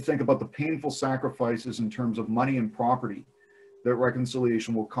to think about the painful sacrifices in terms of money and property that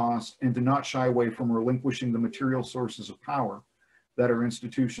reconciliation will cost, and to not shy away from relinquishing the material sources of power that our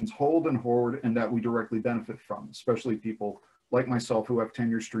institutions hold and hoard and that we directly benefit from, especially people like myself who have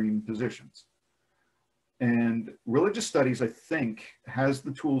tenure stream positions. And religious studies, I think, has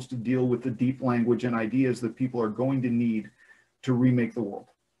the tools to deal with the deep language and ideas that people are going to need to remake the world,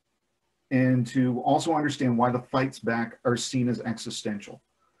 and to also understand why the fights back are seen as existential.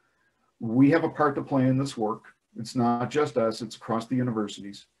 We have a part to play in this work. It's not just us, it's across the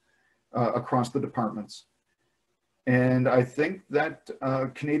universities, across the departments. And I think that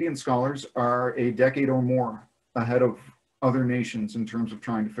Canadian scholars are a decade or more ahead of other nations in terms of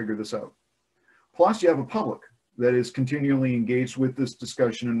trying to figure this out. Plus, you have a public that is continually engaged with this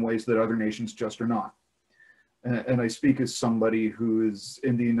discussion in ways that other nations just are not. And I speak as somebody who is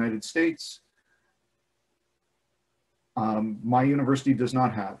in the United States. My university does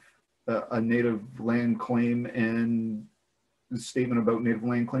not have a native land claim, and the statement about native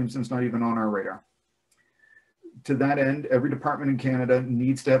land claims is not even on our radar. To that end, every department in Canada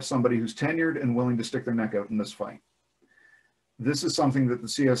needs to have somebody who's tenured and willing to stick their neck out in this fight. This is something that the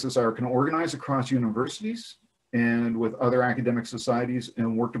CSSR can organize across universities and with other academic societies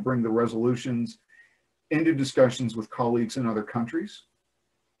and work to bring the resolutions into discussions with colleagues in other countries.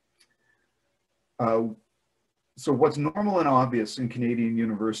 So what's normal and obvious in Canadian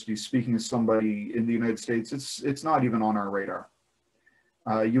universities, speaking as somebody in the United States, it's not even on our radar.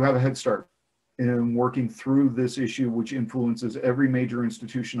 You have a head start in working through this issue, which influences every major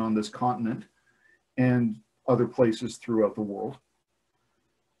institution on this continent and other places throughout the world.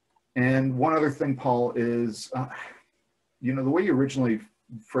 And one other thing, Paul, is, you know, the way you originally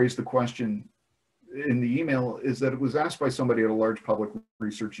phrased the question in the email is that it was asked by somebody at a large public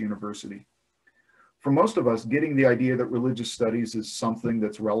research university. For most of us, getting the idea that religious studies is something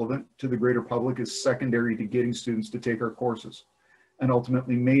that's relevant to the greater public is secondary to getting students to take our courses and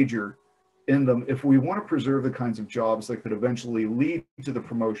ultimately major in them if we want to preserve the kinds of jobs that could eventually lead to the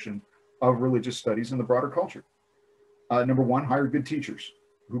promotion of religious studies in the broader culture. Number one, hire good teachers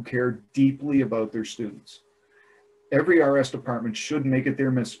who care deeply about their students. Every RS department should make it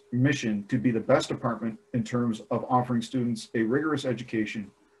their mission to be the best department in terms of offering students a rigorous education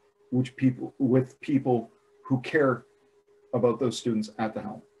with people who care about those students at the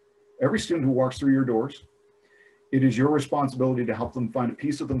helm. Every student who walks through your doors, it is your responsibility to help them find a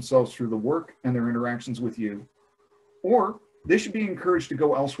piece of themselves through the work and their interactions with you, or they should be encouraged to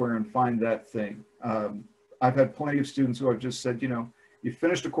go elsewhere and find that thing. I've had plenty of students who have just said, you know, you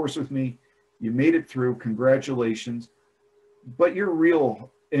finished a course with me, you made it through, congratulations, but your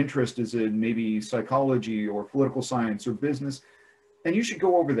real interest is in maybe psychology or political science or business, and you should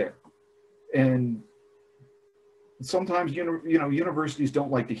go over there. And sometimes, universities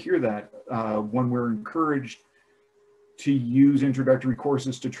don't like to hear that when we're encouraged to use introductory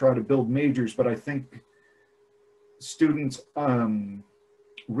courses to try to build majors. But I think students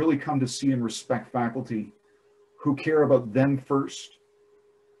really come to see and respect faculty who care about them first.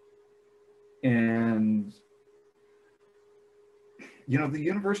 And, the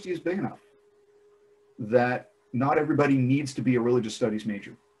university is big enough that not everybody needs to be a religious studies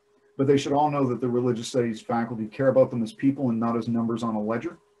major, but they should all know that the religious studies faculty care about them as people and not as numbers on a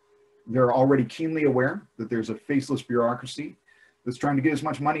ledger. They're already keenly aware that there's a faceless bureaucracy that's trying to get as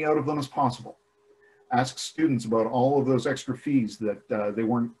much money out of them as possible. Ask students about all of those extra fees that they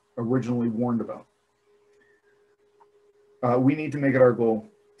weren't originally warned about. We need to make it our goal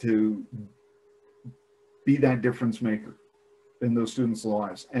to be that difference maker in those students'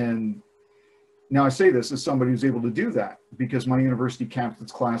 lives. And now I say this as somebody who's able to do that because my university caps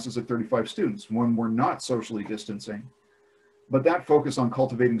its classes at 35 students when we're not socially distancing. But that focus on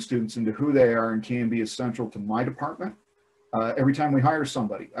cultivating students into who they are and can be is central to my department. Every time we hire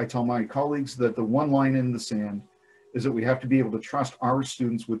somebody, I tell my colleagues that the one line in the sand is that we have to be able to trust our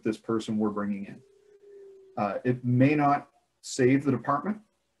students with this person we're bringing in. It may not save the department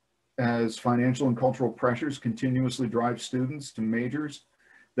as financial and cultural pressures continuously drive students to majors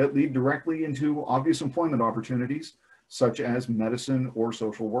that lead directly into obvious employment opportunities, such as medicine or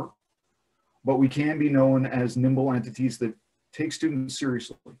social work. But we can be known as nimble entities that take students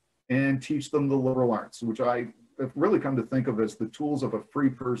seriously and teach them the liberal arts, which I have really come to think of as the tools of a free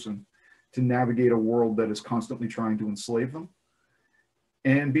person to navigate a world that is constantly trying to enslave them,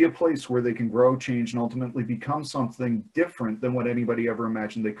 and be a place where they can grow, change, and ultimately become something different than what anybody ever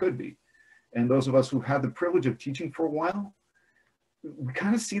imagined they could be. And those of us who've had the privilege of teaching for a while, we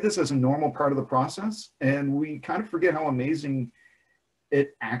kind of see this as a normal part of the process, and we kind of forget how amazing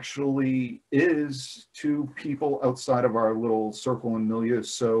it actually is to people outside of our little circle and milieu.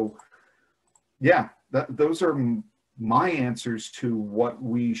 So yeah, those are my answers to what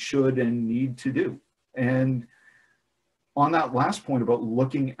we should and need to do. And on that last point about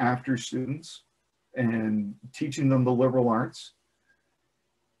looking after students and teaching them the liberal arts,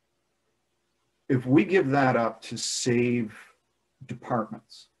 if we give that up to save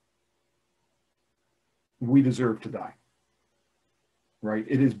departments, we deserve to die, right?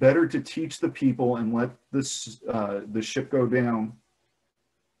 It is better to teach the people and let this, the ship go down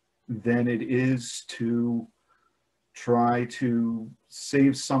than it is to try to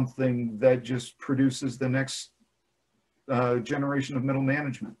save something that just produces the next generation of middle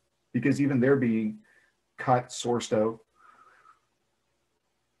management, because even they're being cut, sourced out.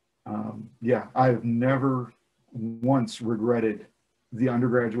 Yeah, I have never once regretted the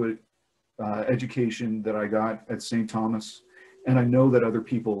undergraduate education that I got at St. Thomas. And I know that other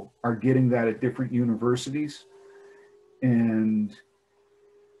people are getting that at different universities. And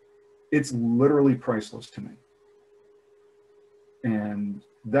it's literally priceless to me. And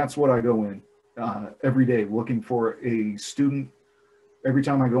that's what I go in every day, looking for a student. Every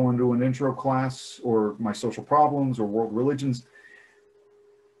time I go into an intro class or my social problems or world religions,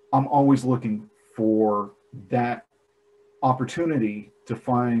 I'm always looking for that opportunity to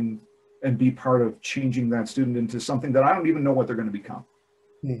find and be part of changing that student into something that I don't even know what they're going to become.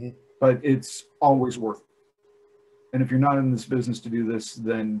 Mm-hmm. But it's always worth it. And if you're not in this business to do this,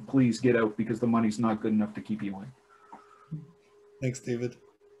 then please get out, because the money's not good enough to keep you in. Thanks, David.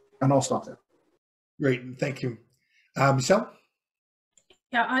 And I'll stop there. Great, thank you. Michelle?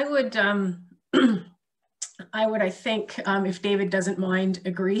 Yeah, I would, I think, if David doesn't mind,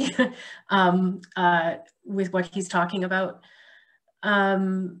 agree with what he's talking about.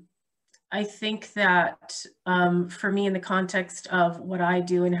 I think that for me, in the context of what I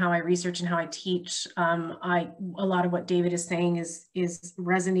do and how I research and how I teach, a lot of what David is saying is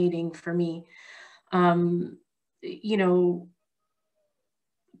resonating for me. You know,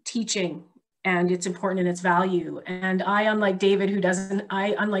 teaching, and it's important in its value. And unlike David,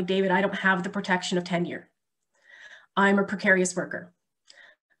 I don't have the protection of tenure. I'm a precarious worker.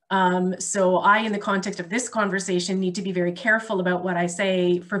 So I, in the context of this conversation, need to be very careful about what I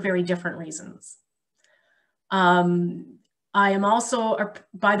say for very different reasons. I am also,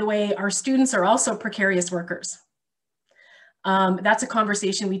 by the way, our students are also precarious workers. That's a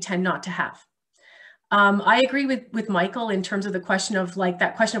conversation we tend not to have. I agree with Michael in terms of the question of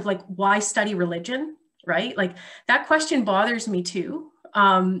why study religion, right? Like, that question bothers me too.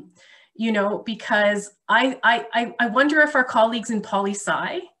 You know, because I wonder if our colleagues in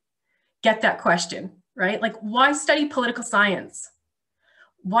poli-sci get that question, right? Like, why study political science?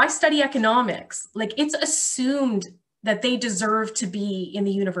 Why study economics? Like, it's assumed that they deserve to be in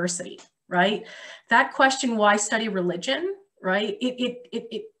the university, right? That question, why study religion, right?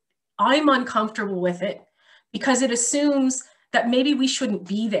 I'm uncomfortable with it because it assumes that maybe we shouldn't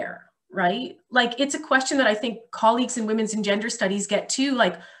be there, right? Like, it's a question that I think colleagues in women's and gender studies get too,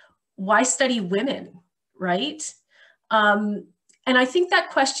 like, why study women, right? And I think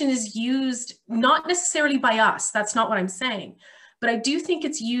that question is used not necessarily by us, that's not what I'm saying, but I do think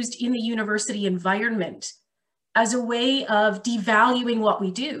it's used in the university environment as a way of devaluing what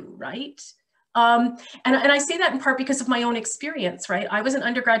we do, right? And I say that in part because of my own experience, right? I was an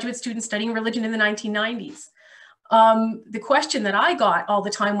undergraduate student studying religion in the 1990s. The question that I got all the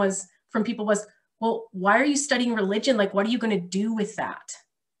time from people was, well, why are you studying religion? Like, what are you going to do with that?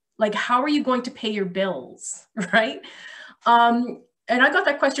 Like, how are you going to pay your bills, right? And I got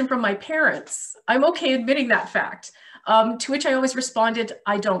that question from my parents. I'm okay admitting that fact. To which I always responded,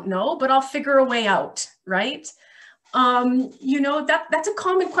 I don't know, but I'll figure a way out, right? You know, that's a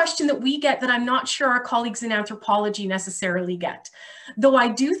common question that we get that I'm not sure our colleagues in anthropology necessarily get. Though I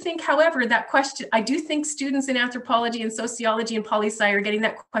do think, however, that question, I do think students in anthropology and sociology and poli-sci are getting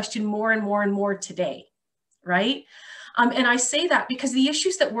that question more and more and more today, right? And I say that because the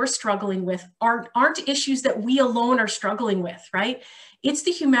issues that we're struggling with aren't issues that we alone are struggling with, right? It's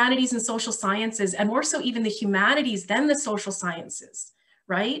the humanities and social sciences, and more so even the humanities than the social sciences,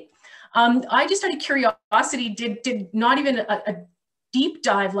 right? I just out of curiosity did not even a deep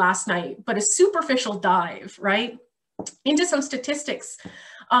dive last night, but a superficial dive, right, into some statistics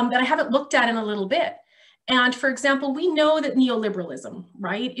that I haven't looked at in a little bit. And for example, we know that neoliberalism,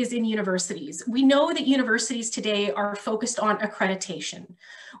 right, is in universities. We know that universities today are focused on accreditation.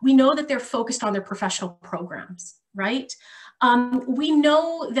 We know that they're focused on their professional programs, right? We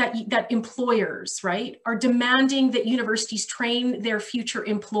know that employers, right, are demanding that universities train their future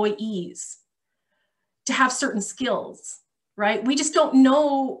employees to have certain skills, right? We just don't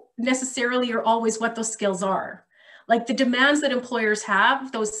know necessarily or always what those skills are. Like, the demands that employers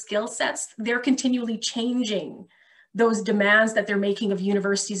have, those skill sets, they're continually changing those demands that they're making of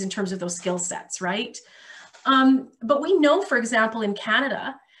universities in terms of those skill sets, right? But we know, for example, in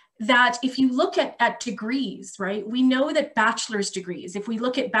Canada, that if you look at degrees, right, we know that bachelor's degrees, if we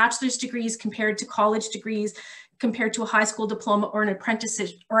look at bachelor's degrees compared to college degrees, compared to a high school diploma or an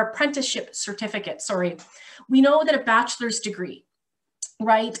apprenticeship certificate, sorry, we know that a bachelor's degree,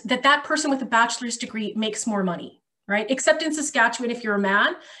 right, that person with a bachelor's degree makes more money, right? Except in Saskatchewan, if you're a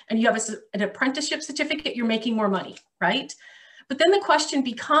man and you have an apprenticeship certificate, you're making more money, right? But then the question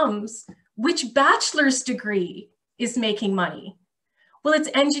becomes, which bachelor's degree is making money? Well, it's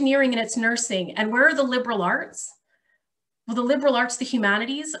engineering and it's nursing. And where are the liberal arts? Well, the liberal arts, the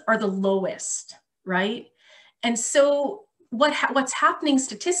humanities, are the lowest, right? And so what's happening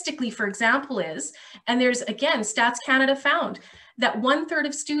statistically, for example, is, and there's, again, Stats Canada found that 1/3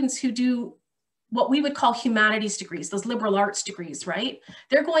 of students who do what we would call humanities degrees, those liberal arts degrees, right?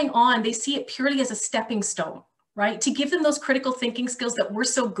 They're going on, they see it purely as a stepping stone, right? To give them those critical thinking skills that we're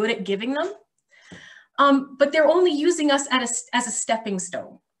so good at giving them. But they're only using us as a stepping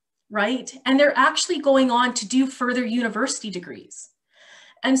stone, right? And they're actually going on to do further university degrees.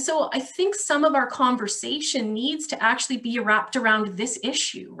 And so I think some of our conversation needs to actually be wrapped around this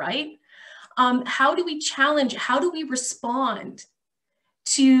issue, right? How do we challenge, how do we respond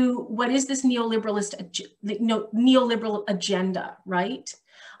to what is this neoliberal agenda, right?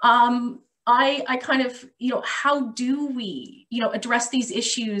 I kind of, how do we, address these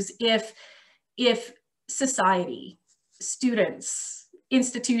issues if society, students,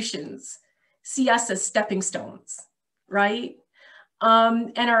 institutions see us as stepping stones, right?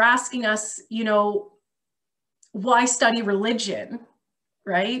 And are asking us, why study religion,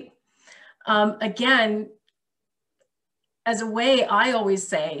 right? Again, as a way, I always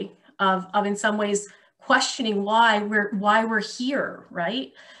say, of in some ways questioning why we're here,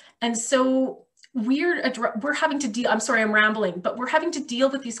 right? And so we're having to deal, I'm sorry, I'm rambling, but we're having to deal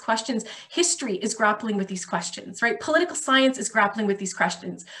with these questions. History is grappling with these questions, right? Political science is grappling with these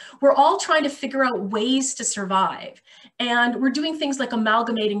questions. We're all trying to figure out ways to survive. And we're doing things like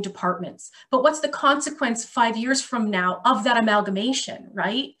amalgamating departments. But what's the consequence 5 years from now of that amalgamation,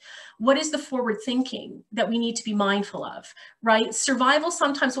 right? What is the forward thinking that we need to be mindful of, right? Survival,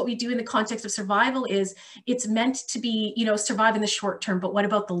 sometimes what we do in the context of survival is it's meant to be, survive in the short term, but what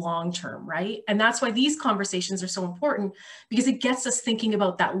about the long term, right? And that's why these conversations are so important, because it gets us thinking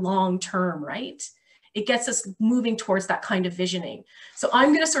about that long term, right? It gets us moving towards that kind of visioning. So I'm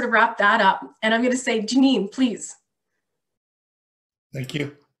going to sort of wrap that up, and I'm going to say, Jeanine, please. Thank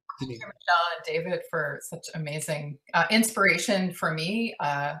you. Jeanine. Michelle and David for such amazing inspiration for me,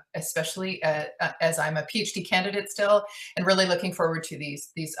 especially as I'm a PhD candidate still, and really looking forward to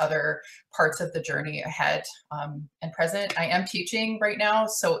these other parts of the journey ahead and present. I am teaching right now,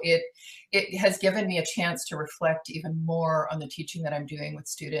 so it has given me a chance to reflect even more on the teaching that I'm doing with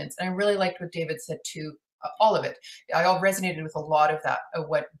students. And I really liked what David said too. All of it. I all resonated with a lot of that,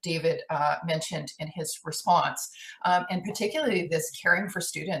 what David mentioned in his response, and particularly this caring for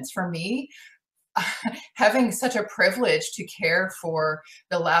students. For me, having such a privilege to care for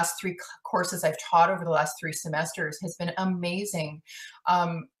the last 3 courses I've taught over the last 3 semesters has been amazing.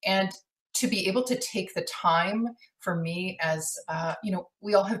 And to be able to take the time for me as,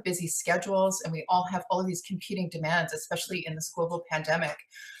 we all have busy schedules and we all have all of these competing demands, especially in this global pandemic,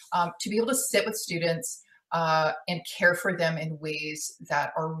 to be able to sit with students and care for them in ways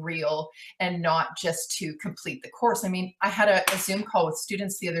that are real and not just to complete the course. I mean, I had a Zoom call with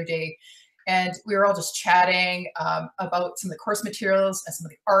students the other day, and we were all just chatting about some of the course materials and some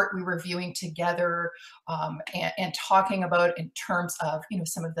of the art we were viewing together, and talking about in terms of,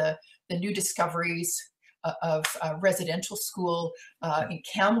 some of the new discoveries of residential school in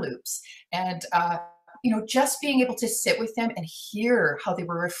Kamloops. And just being able to sit with them and hear how they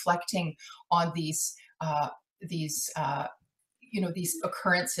were reflecting on these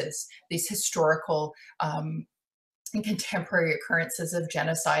occurrences, these historical and contemporary occurrences of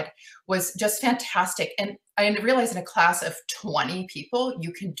genocide was just fantastic. And I realized in a class of 20 people,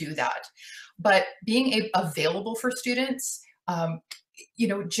 you can do that. But being available for students,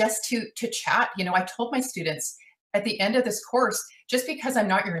 just to chat, I told my students at the end of this course, just because I'm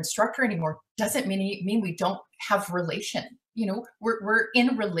not your instructor anymore doesn't mean we don't have relation. We're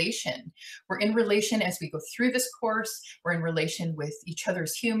in relation. We're in relation as we go through this course. We're in relation with each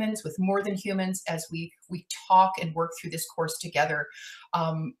other's humans, with more than humans, as we talk and work through this course together.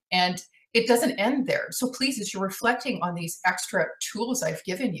 And it doesn't end there. So please, as you're reflecting on these extra tools I've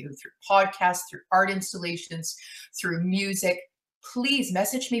given you through podcasts, through art installations, through music, please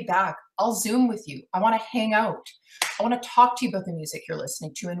message me back. I'll Zoom with you. I want to hang out. I want to talk to you about the music you're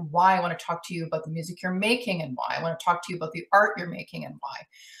listening to and why. I want to talk to you about the music you're making and why. I want to talk to you about the art you're making and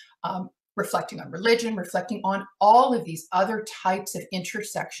why. Reflecting on religion, reflecting on all of these other types of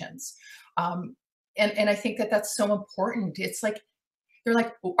intersections. And I think that's so important. It's like, they're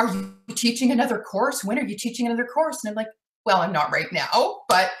like, are you teaching another course? When are you teaching another course? And I'm like, well, I'm not right now,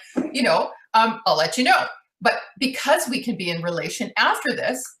 but I'll let you know. But because we can be in relation after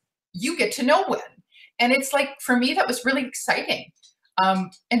this, you get to know when. And it's like, for me, that was really exciting,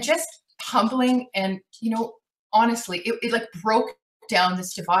 and just humbling. And, honestly, it like broke down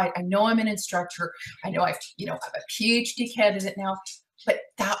this divide. I know I'm an instructor. I know I'm a PhD candidate now, but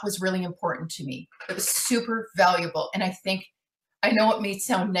that was really important to me. It was super valuable. And I know it may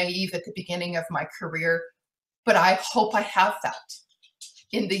sound naive at the beginning of my career, but I hope I have that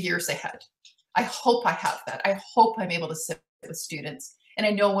in the years ahead. I hope I have that. I hope I'm able to sit with students. And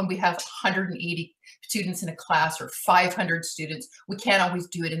I know when we have 180 students in a class or 500 students, we can't always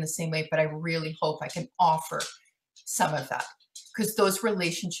do it in the same way, but I really hope I can offer some of that, because those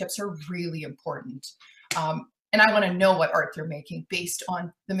relationships are really important. And I want to know what art they're making based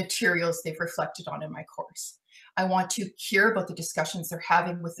on the materials they've reflected on in my course. I want to hear about the discussions they're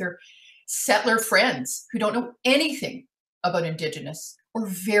having with their settler friends who don't know anything about Indigenous or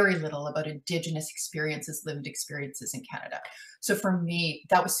very little about Indigenous experiences, lived experiences in Canada. So for me,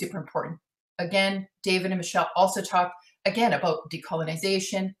 that was super important. Again, David and Michelle also talked again about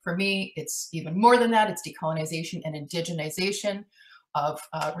decolonization. For me, it's even more than that. It's decolonization and indigenization of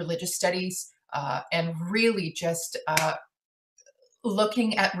religious studies, and really just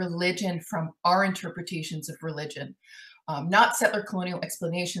looking at religion from our interpretations of religion, not settler colonial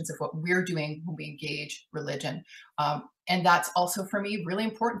explanations of what we're doing when we engage religion. And that's also, for me, really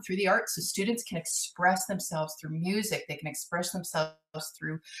important through the arts. So students can express themselves through music. They can express themselves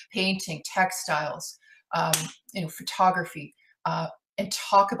through painting, textiles, photography, and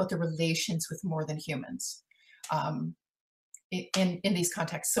talk about the relations with more than humans in these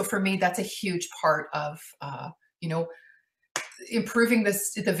contexts. So for me, that's a huge part of, improving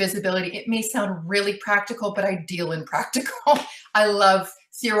the visibility. It may sound really practical, but I deal in practical. I love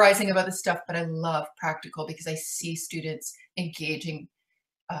theorizing about this stuff, but I love practical because I see students engaging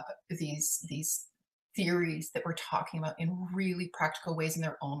these theories that we're talking about in really practical ways in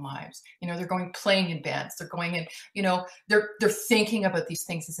their own lives. They're playing in bands, they're going in, they're thinking about these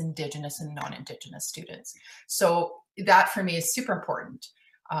things as Indigenous and non-Indigenous students. So that for me is super important.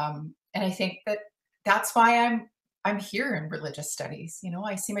 And I think that's why I'm here in religious studies.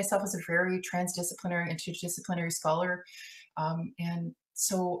 I see myself as a very transdisciplinary, interdisciplinary scholar. And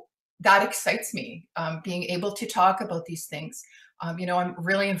so that excites me, being able to talk about these things. You know, I'm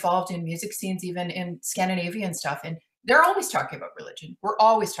really involved in music scenes, even in Scandinavia and stuff, and they're always talking about religion. We're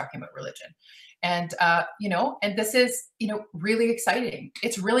always talking about religion. And, you know, and this is, you know, really exciting.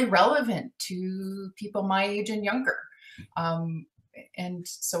 It's really relevant to people my age and younger. And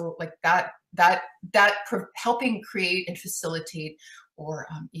so like helping create and facilitate, or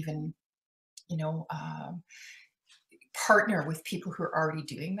even, you know, partner with people who are already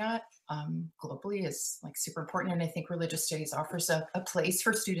doing that globally is like super important. And I think religious studies offers a place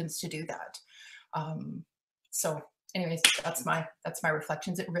for students to do that. So anyways, that's my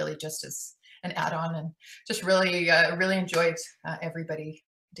reflections. It really just is an add-on, and just really, really enjoyed everybody,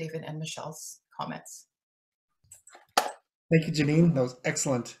 David and Michelle's comments. Thank you, Jeanine. That was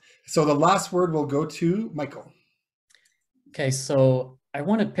excellent. So the last word will go to Michael. Okay, so I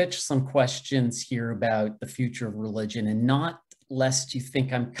want to pitch some questions here about the future of religion, and not lest you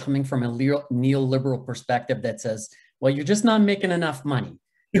think I'm coming from a neoliberal perspective that says, well, you're just not making enough money.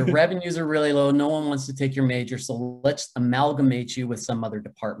 Your revenues are really low. No one wants to take your major, so let's amalgamate you with some other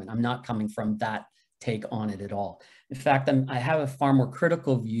department. I'm not coming from that take on it at all. In fact, I have a far more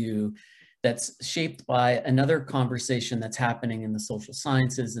critical view that's shaped by another conversation that's happening in the social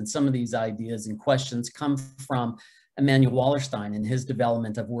sciences, and some of these ideas and questions come from Emanuel Wallerstein and his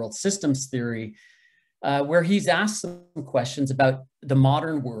development of world systems theory, where he's asked some questions about the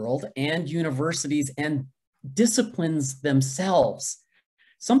modern world and universities and disciplines themselves.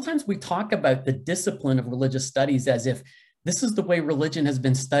 Sometimes we talk about the discipline of religious studies as if this is the way religion has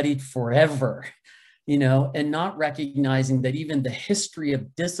been studied forever, you know, and not recognizing that even the history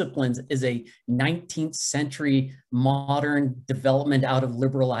of disciplines is a 19th century modern development out of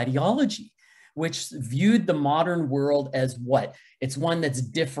liberal ideology, which viewed the modern world as what? It's one that's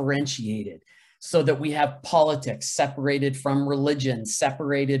differentiated, so that we have politics separated from religion,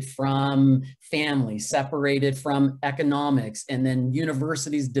 separated from family, separated from economics, and then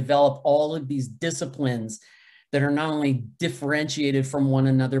universities develop all of these disciplines that are not only differentiated from one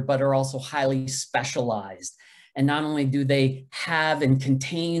another, but are also highly specialized. And not only do they have and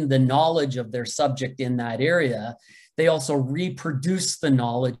contain the knowledge of their subject in that area, they also reproduce the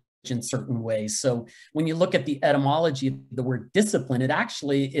knowledge in certain ways. So when you look at the etymology of the word discipline, it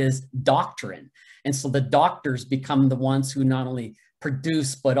actually is doctrine. And so the doctors become the ones who not only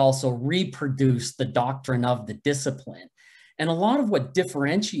produce, but also reproduce the doctrine of the discipline. And a lot of what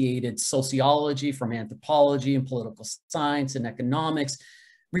differentiated sociology from anthropology and political science and economics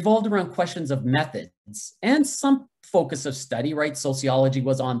revolved around questions of methods and some focus of study, right? Sociology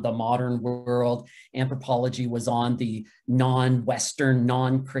was on the modern world. Anthropology was on the non-Western,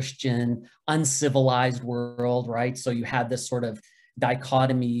 non-Christian, uncivilized world, right? So you had this sort of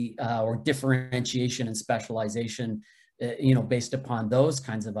dichotomy or differentiation and specialization, you know, based upon those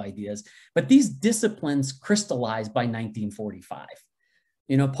kinds of ideas. But these disciplines crystallized by 1945.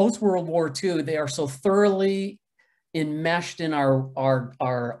 You know, post-World War II, they are so thoroughly enmeshed in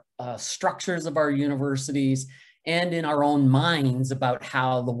our structures of our universities and in our own minds about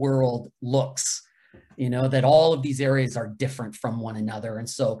how the world looks, you know, that all of these areas are different from one another. And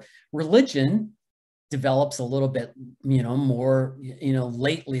so religion develops a little bit, you know, more, you know,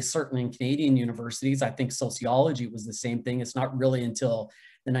 lately, certainly in Canadian universities. I think sociology was the same thing. It's not really until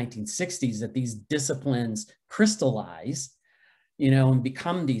the 1960s that these disciplines crystallize, you know, and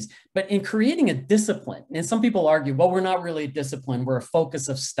become these. But in creating a discipline, and some people argue, well, we're not really a discipline, we're a focus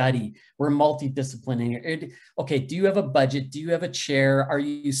of study, we're multidisciplinary. Okay, do you have a budget? Do you have a chair? Are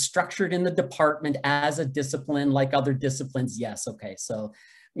you structured in the department as a discipline like other disciplines? Yes, okay, so,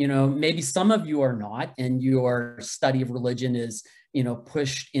 you know, maybe some of you are not, and your study of religion is, you know,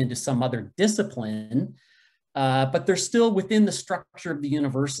 pushed into some other discipline. But they're still within the structure of the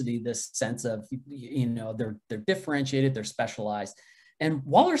university, this sense of, you know, they're differentiated, they're specialized. And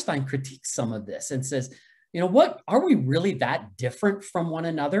Wallerstein critiques some of this and says, you know, what, are we really that different from one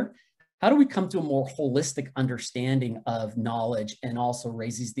another? How do we come to a more holistic understanding of knowledge? And also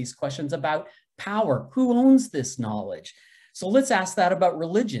raises these questions about power. Who owns this knowledge? So let's ask that about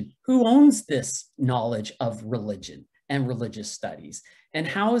religion. Who owns this knowledge of religion and religious studies? And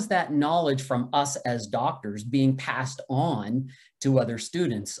how is that knowledge from us as doctors being passed on to other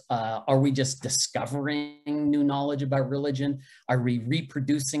students? Are we just discovering new knowledge about religion? Are we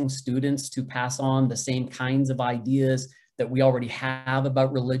reproducing students to pass on the same kinds of ideas that we already have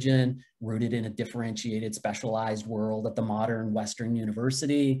about religion, rooted in a differentiated, specialized world at the modern Western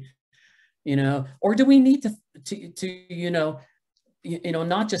university? You know, or do we need to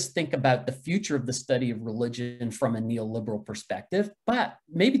not just think about the future of the study of religion from a neoliberal perspective, but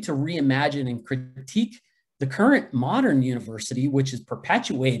maybe to reimagine and critique the current modern university, which is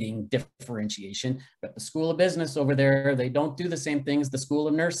perpetuating differentiation, but the School of Business over there, they don't do the same things. The School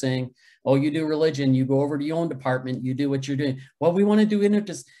of Nursing, oh, you do religion, you go over to your own department, you do what you're doing. Well, we want to do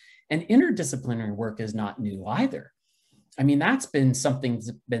interdisciplinary work is not new either. I mean, that's been something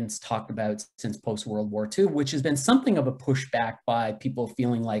that's been talked about since post-World War II, which has been something of a pushback by people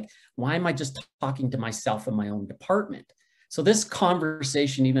feeling like, why am I just talking to myself in my own department? So this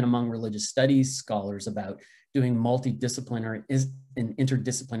conversation, even among religious studies scholars about doing multidisciplinary and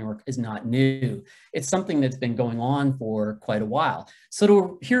interdisciplinary work is not new. It's something that's been going on for quite a while.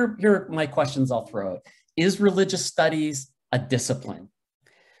 So here are my questions I'll throw out. Is religious studies a discipline?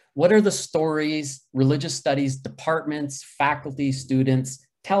 What are the stories religious studies departments, faculty, students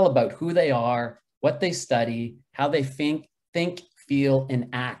tell about who they are, what they study, how they think, feel, and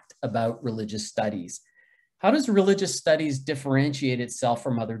act about religious studies? How does religious studies differentiate itself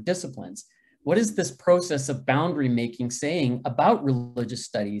from other disciplines? What is this process of boundary making saying about religious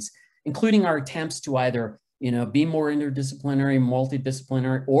studies, including our attempts to either, be more interdisciplinary,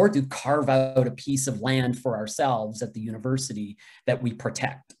 multidisciplinary, or to carve out a piece of land for ourselves at the university that we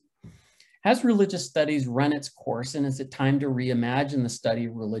protect? Has religious studies run its course, and is it time to reimagine the study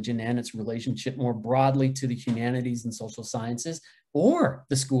of religion and its relationship more broadly to the humanities and social sciences, or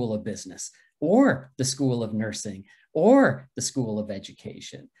the School of Business, or the School of Nursing, or the School of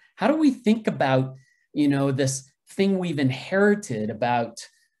Education? How do we think about, this thing we've inherited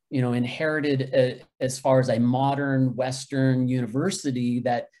as far as a modern Western university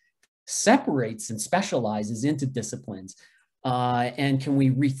that separates and specializes into disciplines? And can we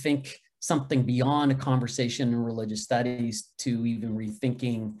rethink something beyond a conversation in religious studies to even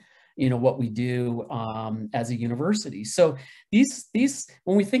rethinking what we do as a university? So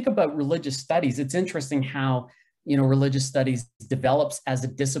when we think about religious studies, it's interesting how, religious studies develops as a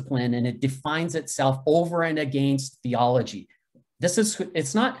discipline and it defines itself over and against theology. This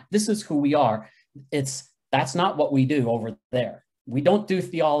is who we are. That's not what we do over there. We don't do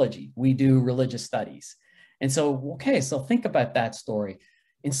theology, we do religious studies. And so, so think about that story.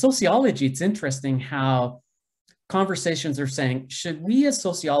 In sociology, it's interesting how conversations are saying, should we as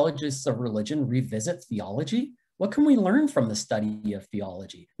sociologists of religion revisit theology? What can we learn from the study of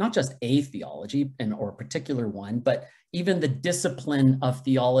theology? Not just a theology or a particular one, but even the discipline of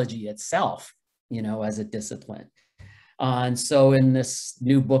theology itself, as a discipline. And so in this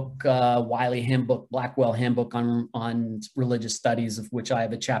new book, Wiley Handbook, Blackwell Handbook on Religious Studies, of which I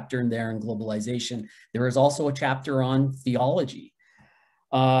have a chapter in there, in globalization, there is also a chapter on theology.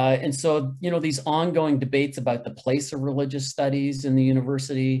 And so, these ongoing debates about the place of religious studies in the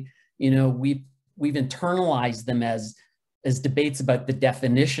university, we've internalized them as debates about the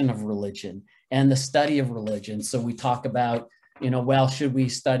definition of religion and the study of religion. So we talk about, well, should we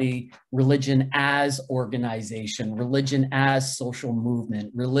study religion as organization, religion as social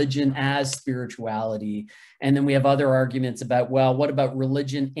movement, religion as spirituality? And then we have other arguments about, well, what about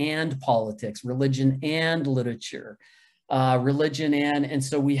religion and politics, religion and literature? And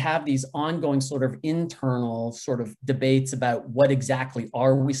so we have these ongoing sort of internal sort of debates about what exactly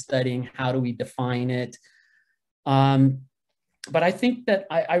are we studying, how do we define it. But I think that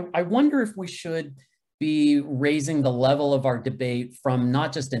I wonder if we should be raising the level of our debate from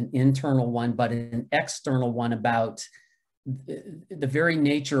not just an internal one, but an external one about the very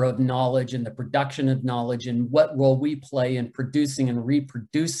nature of knowledge and the production of knowledge and what role we play in producing and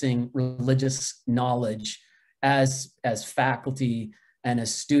reproducing religious knowledge as faculty and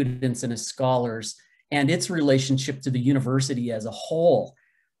as students and as scholars, and its relationship to the university as a whole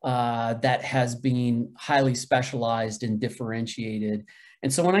that has been highly specialized and differentiated.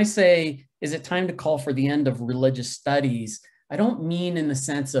 And so when I say, is it time to call for the end of religious studies, I don't mean in the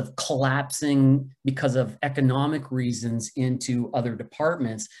sense of collapsing because of economic reasons into other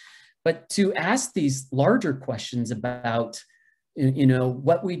departments, but to ask these larger questions about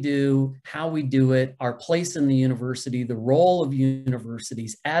what we do, how we do it, our place in the university, the role of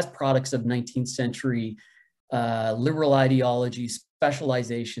universities as products of 19th century liberal ideology,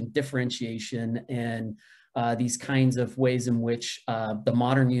 specialization, differentiation, and these kinds of ways in which the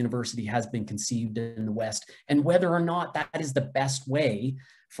modern university has been conceived in the West, and whether or not that is the best way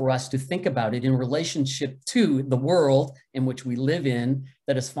for us to think about it in relationship to the world in which we live in,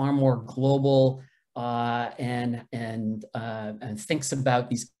 that is far more global, and thinks about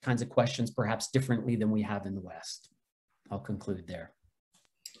these kinds of questions perhaps differently than we have in the West. I'll conclude there.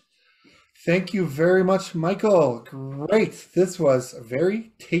 Thank you very much, Michael. Great. This was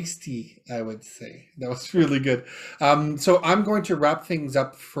very tasty, I would say. That was really good. So I'm going to wrap things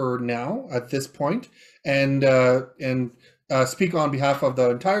up for now at this point. And speak on behalf of the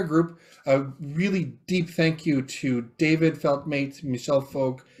entire group. A really deep thank you to David Feltmate, Michelle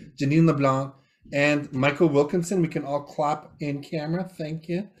Folk, Jeanine LeBlanc, and Michael Wilkinson. We can all clap in camera. Thank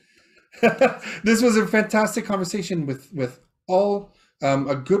you. This was a fantastic conversation with all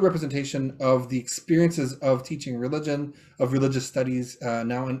a good representation of the experiences of teaching religion, of religious studies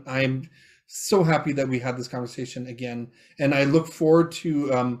now. And I'm so happy that we had this conversation again. And I look forward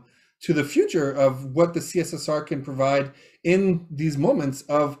to the future of what the CSSR can provide in these moments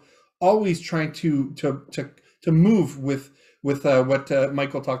of always trying to move with what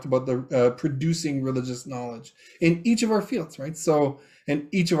Michael talked about, the producing religious knowledge in each of our fields, right? So in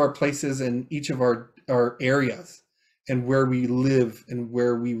each of our places and each of our areas and where we live and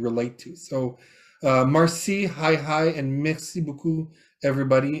where we relate to. So merci, hi, and merci beaucoup,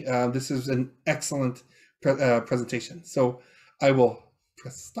 everybody. This is an excellent presentation. So I will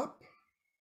press stop.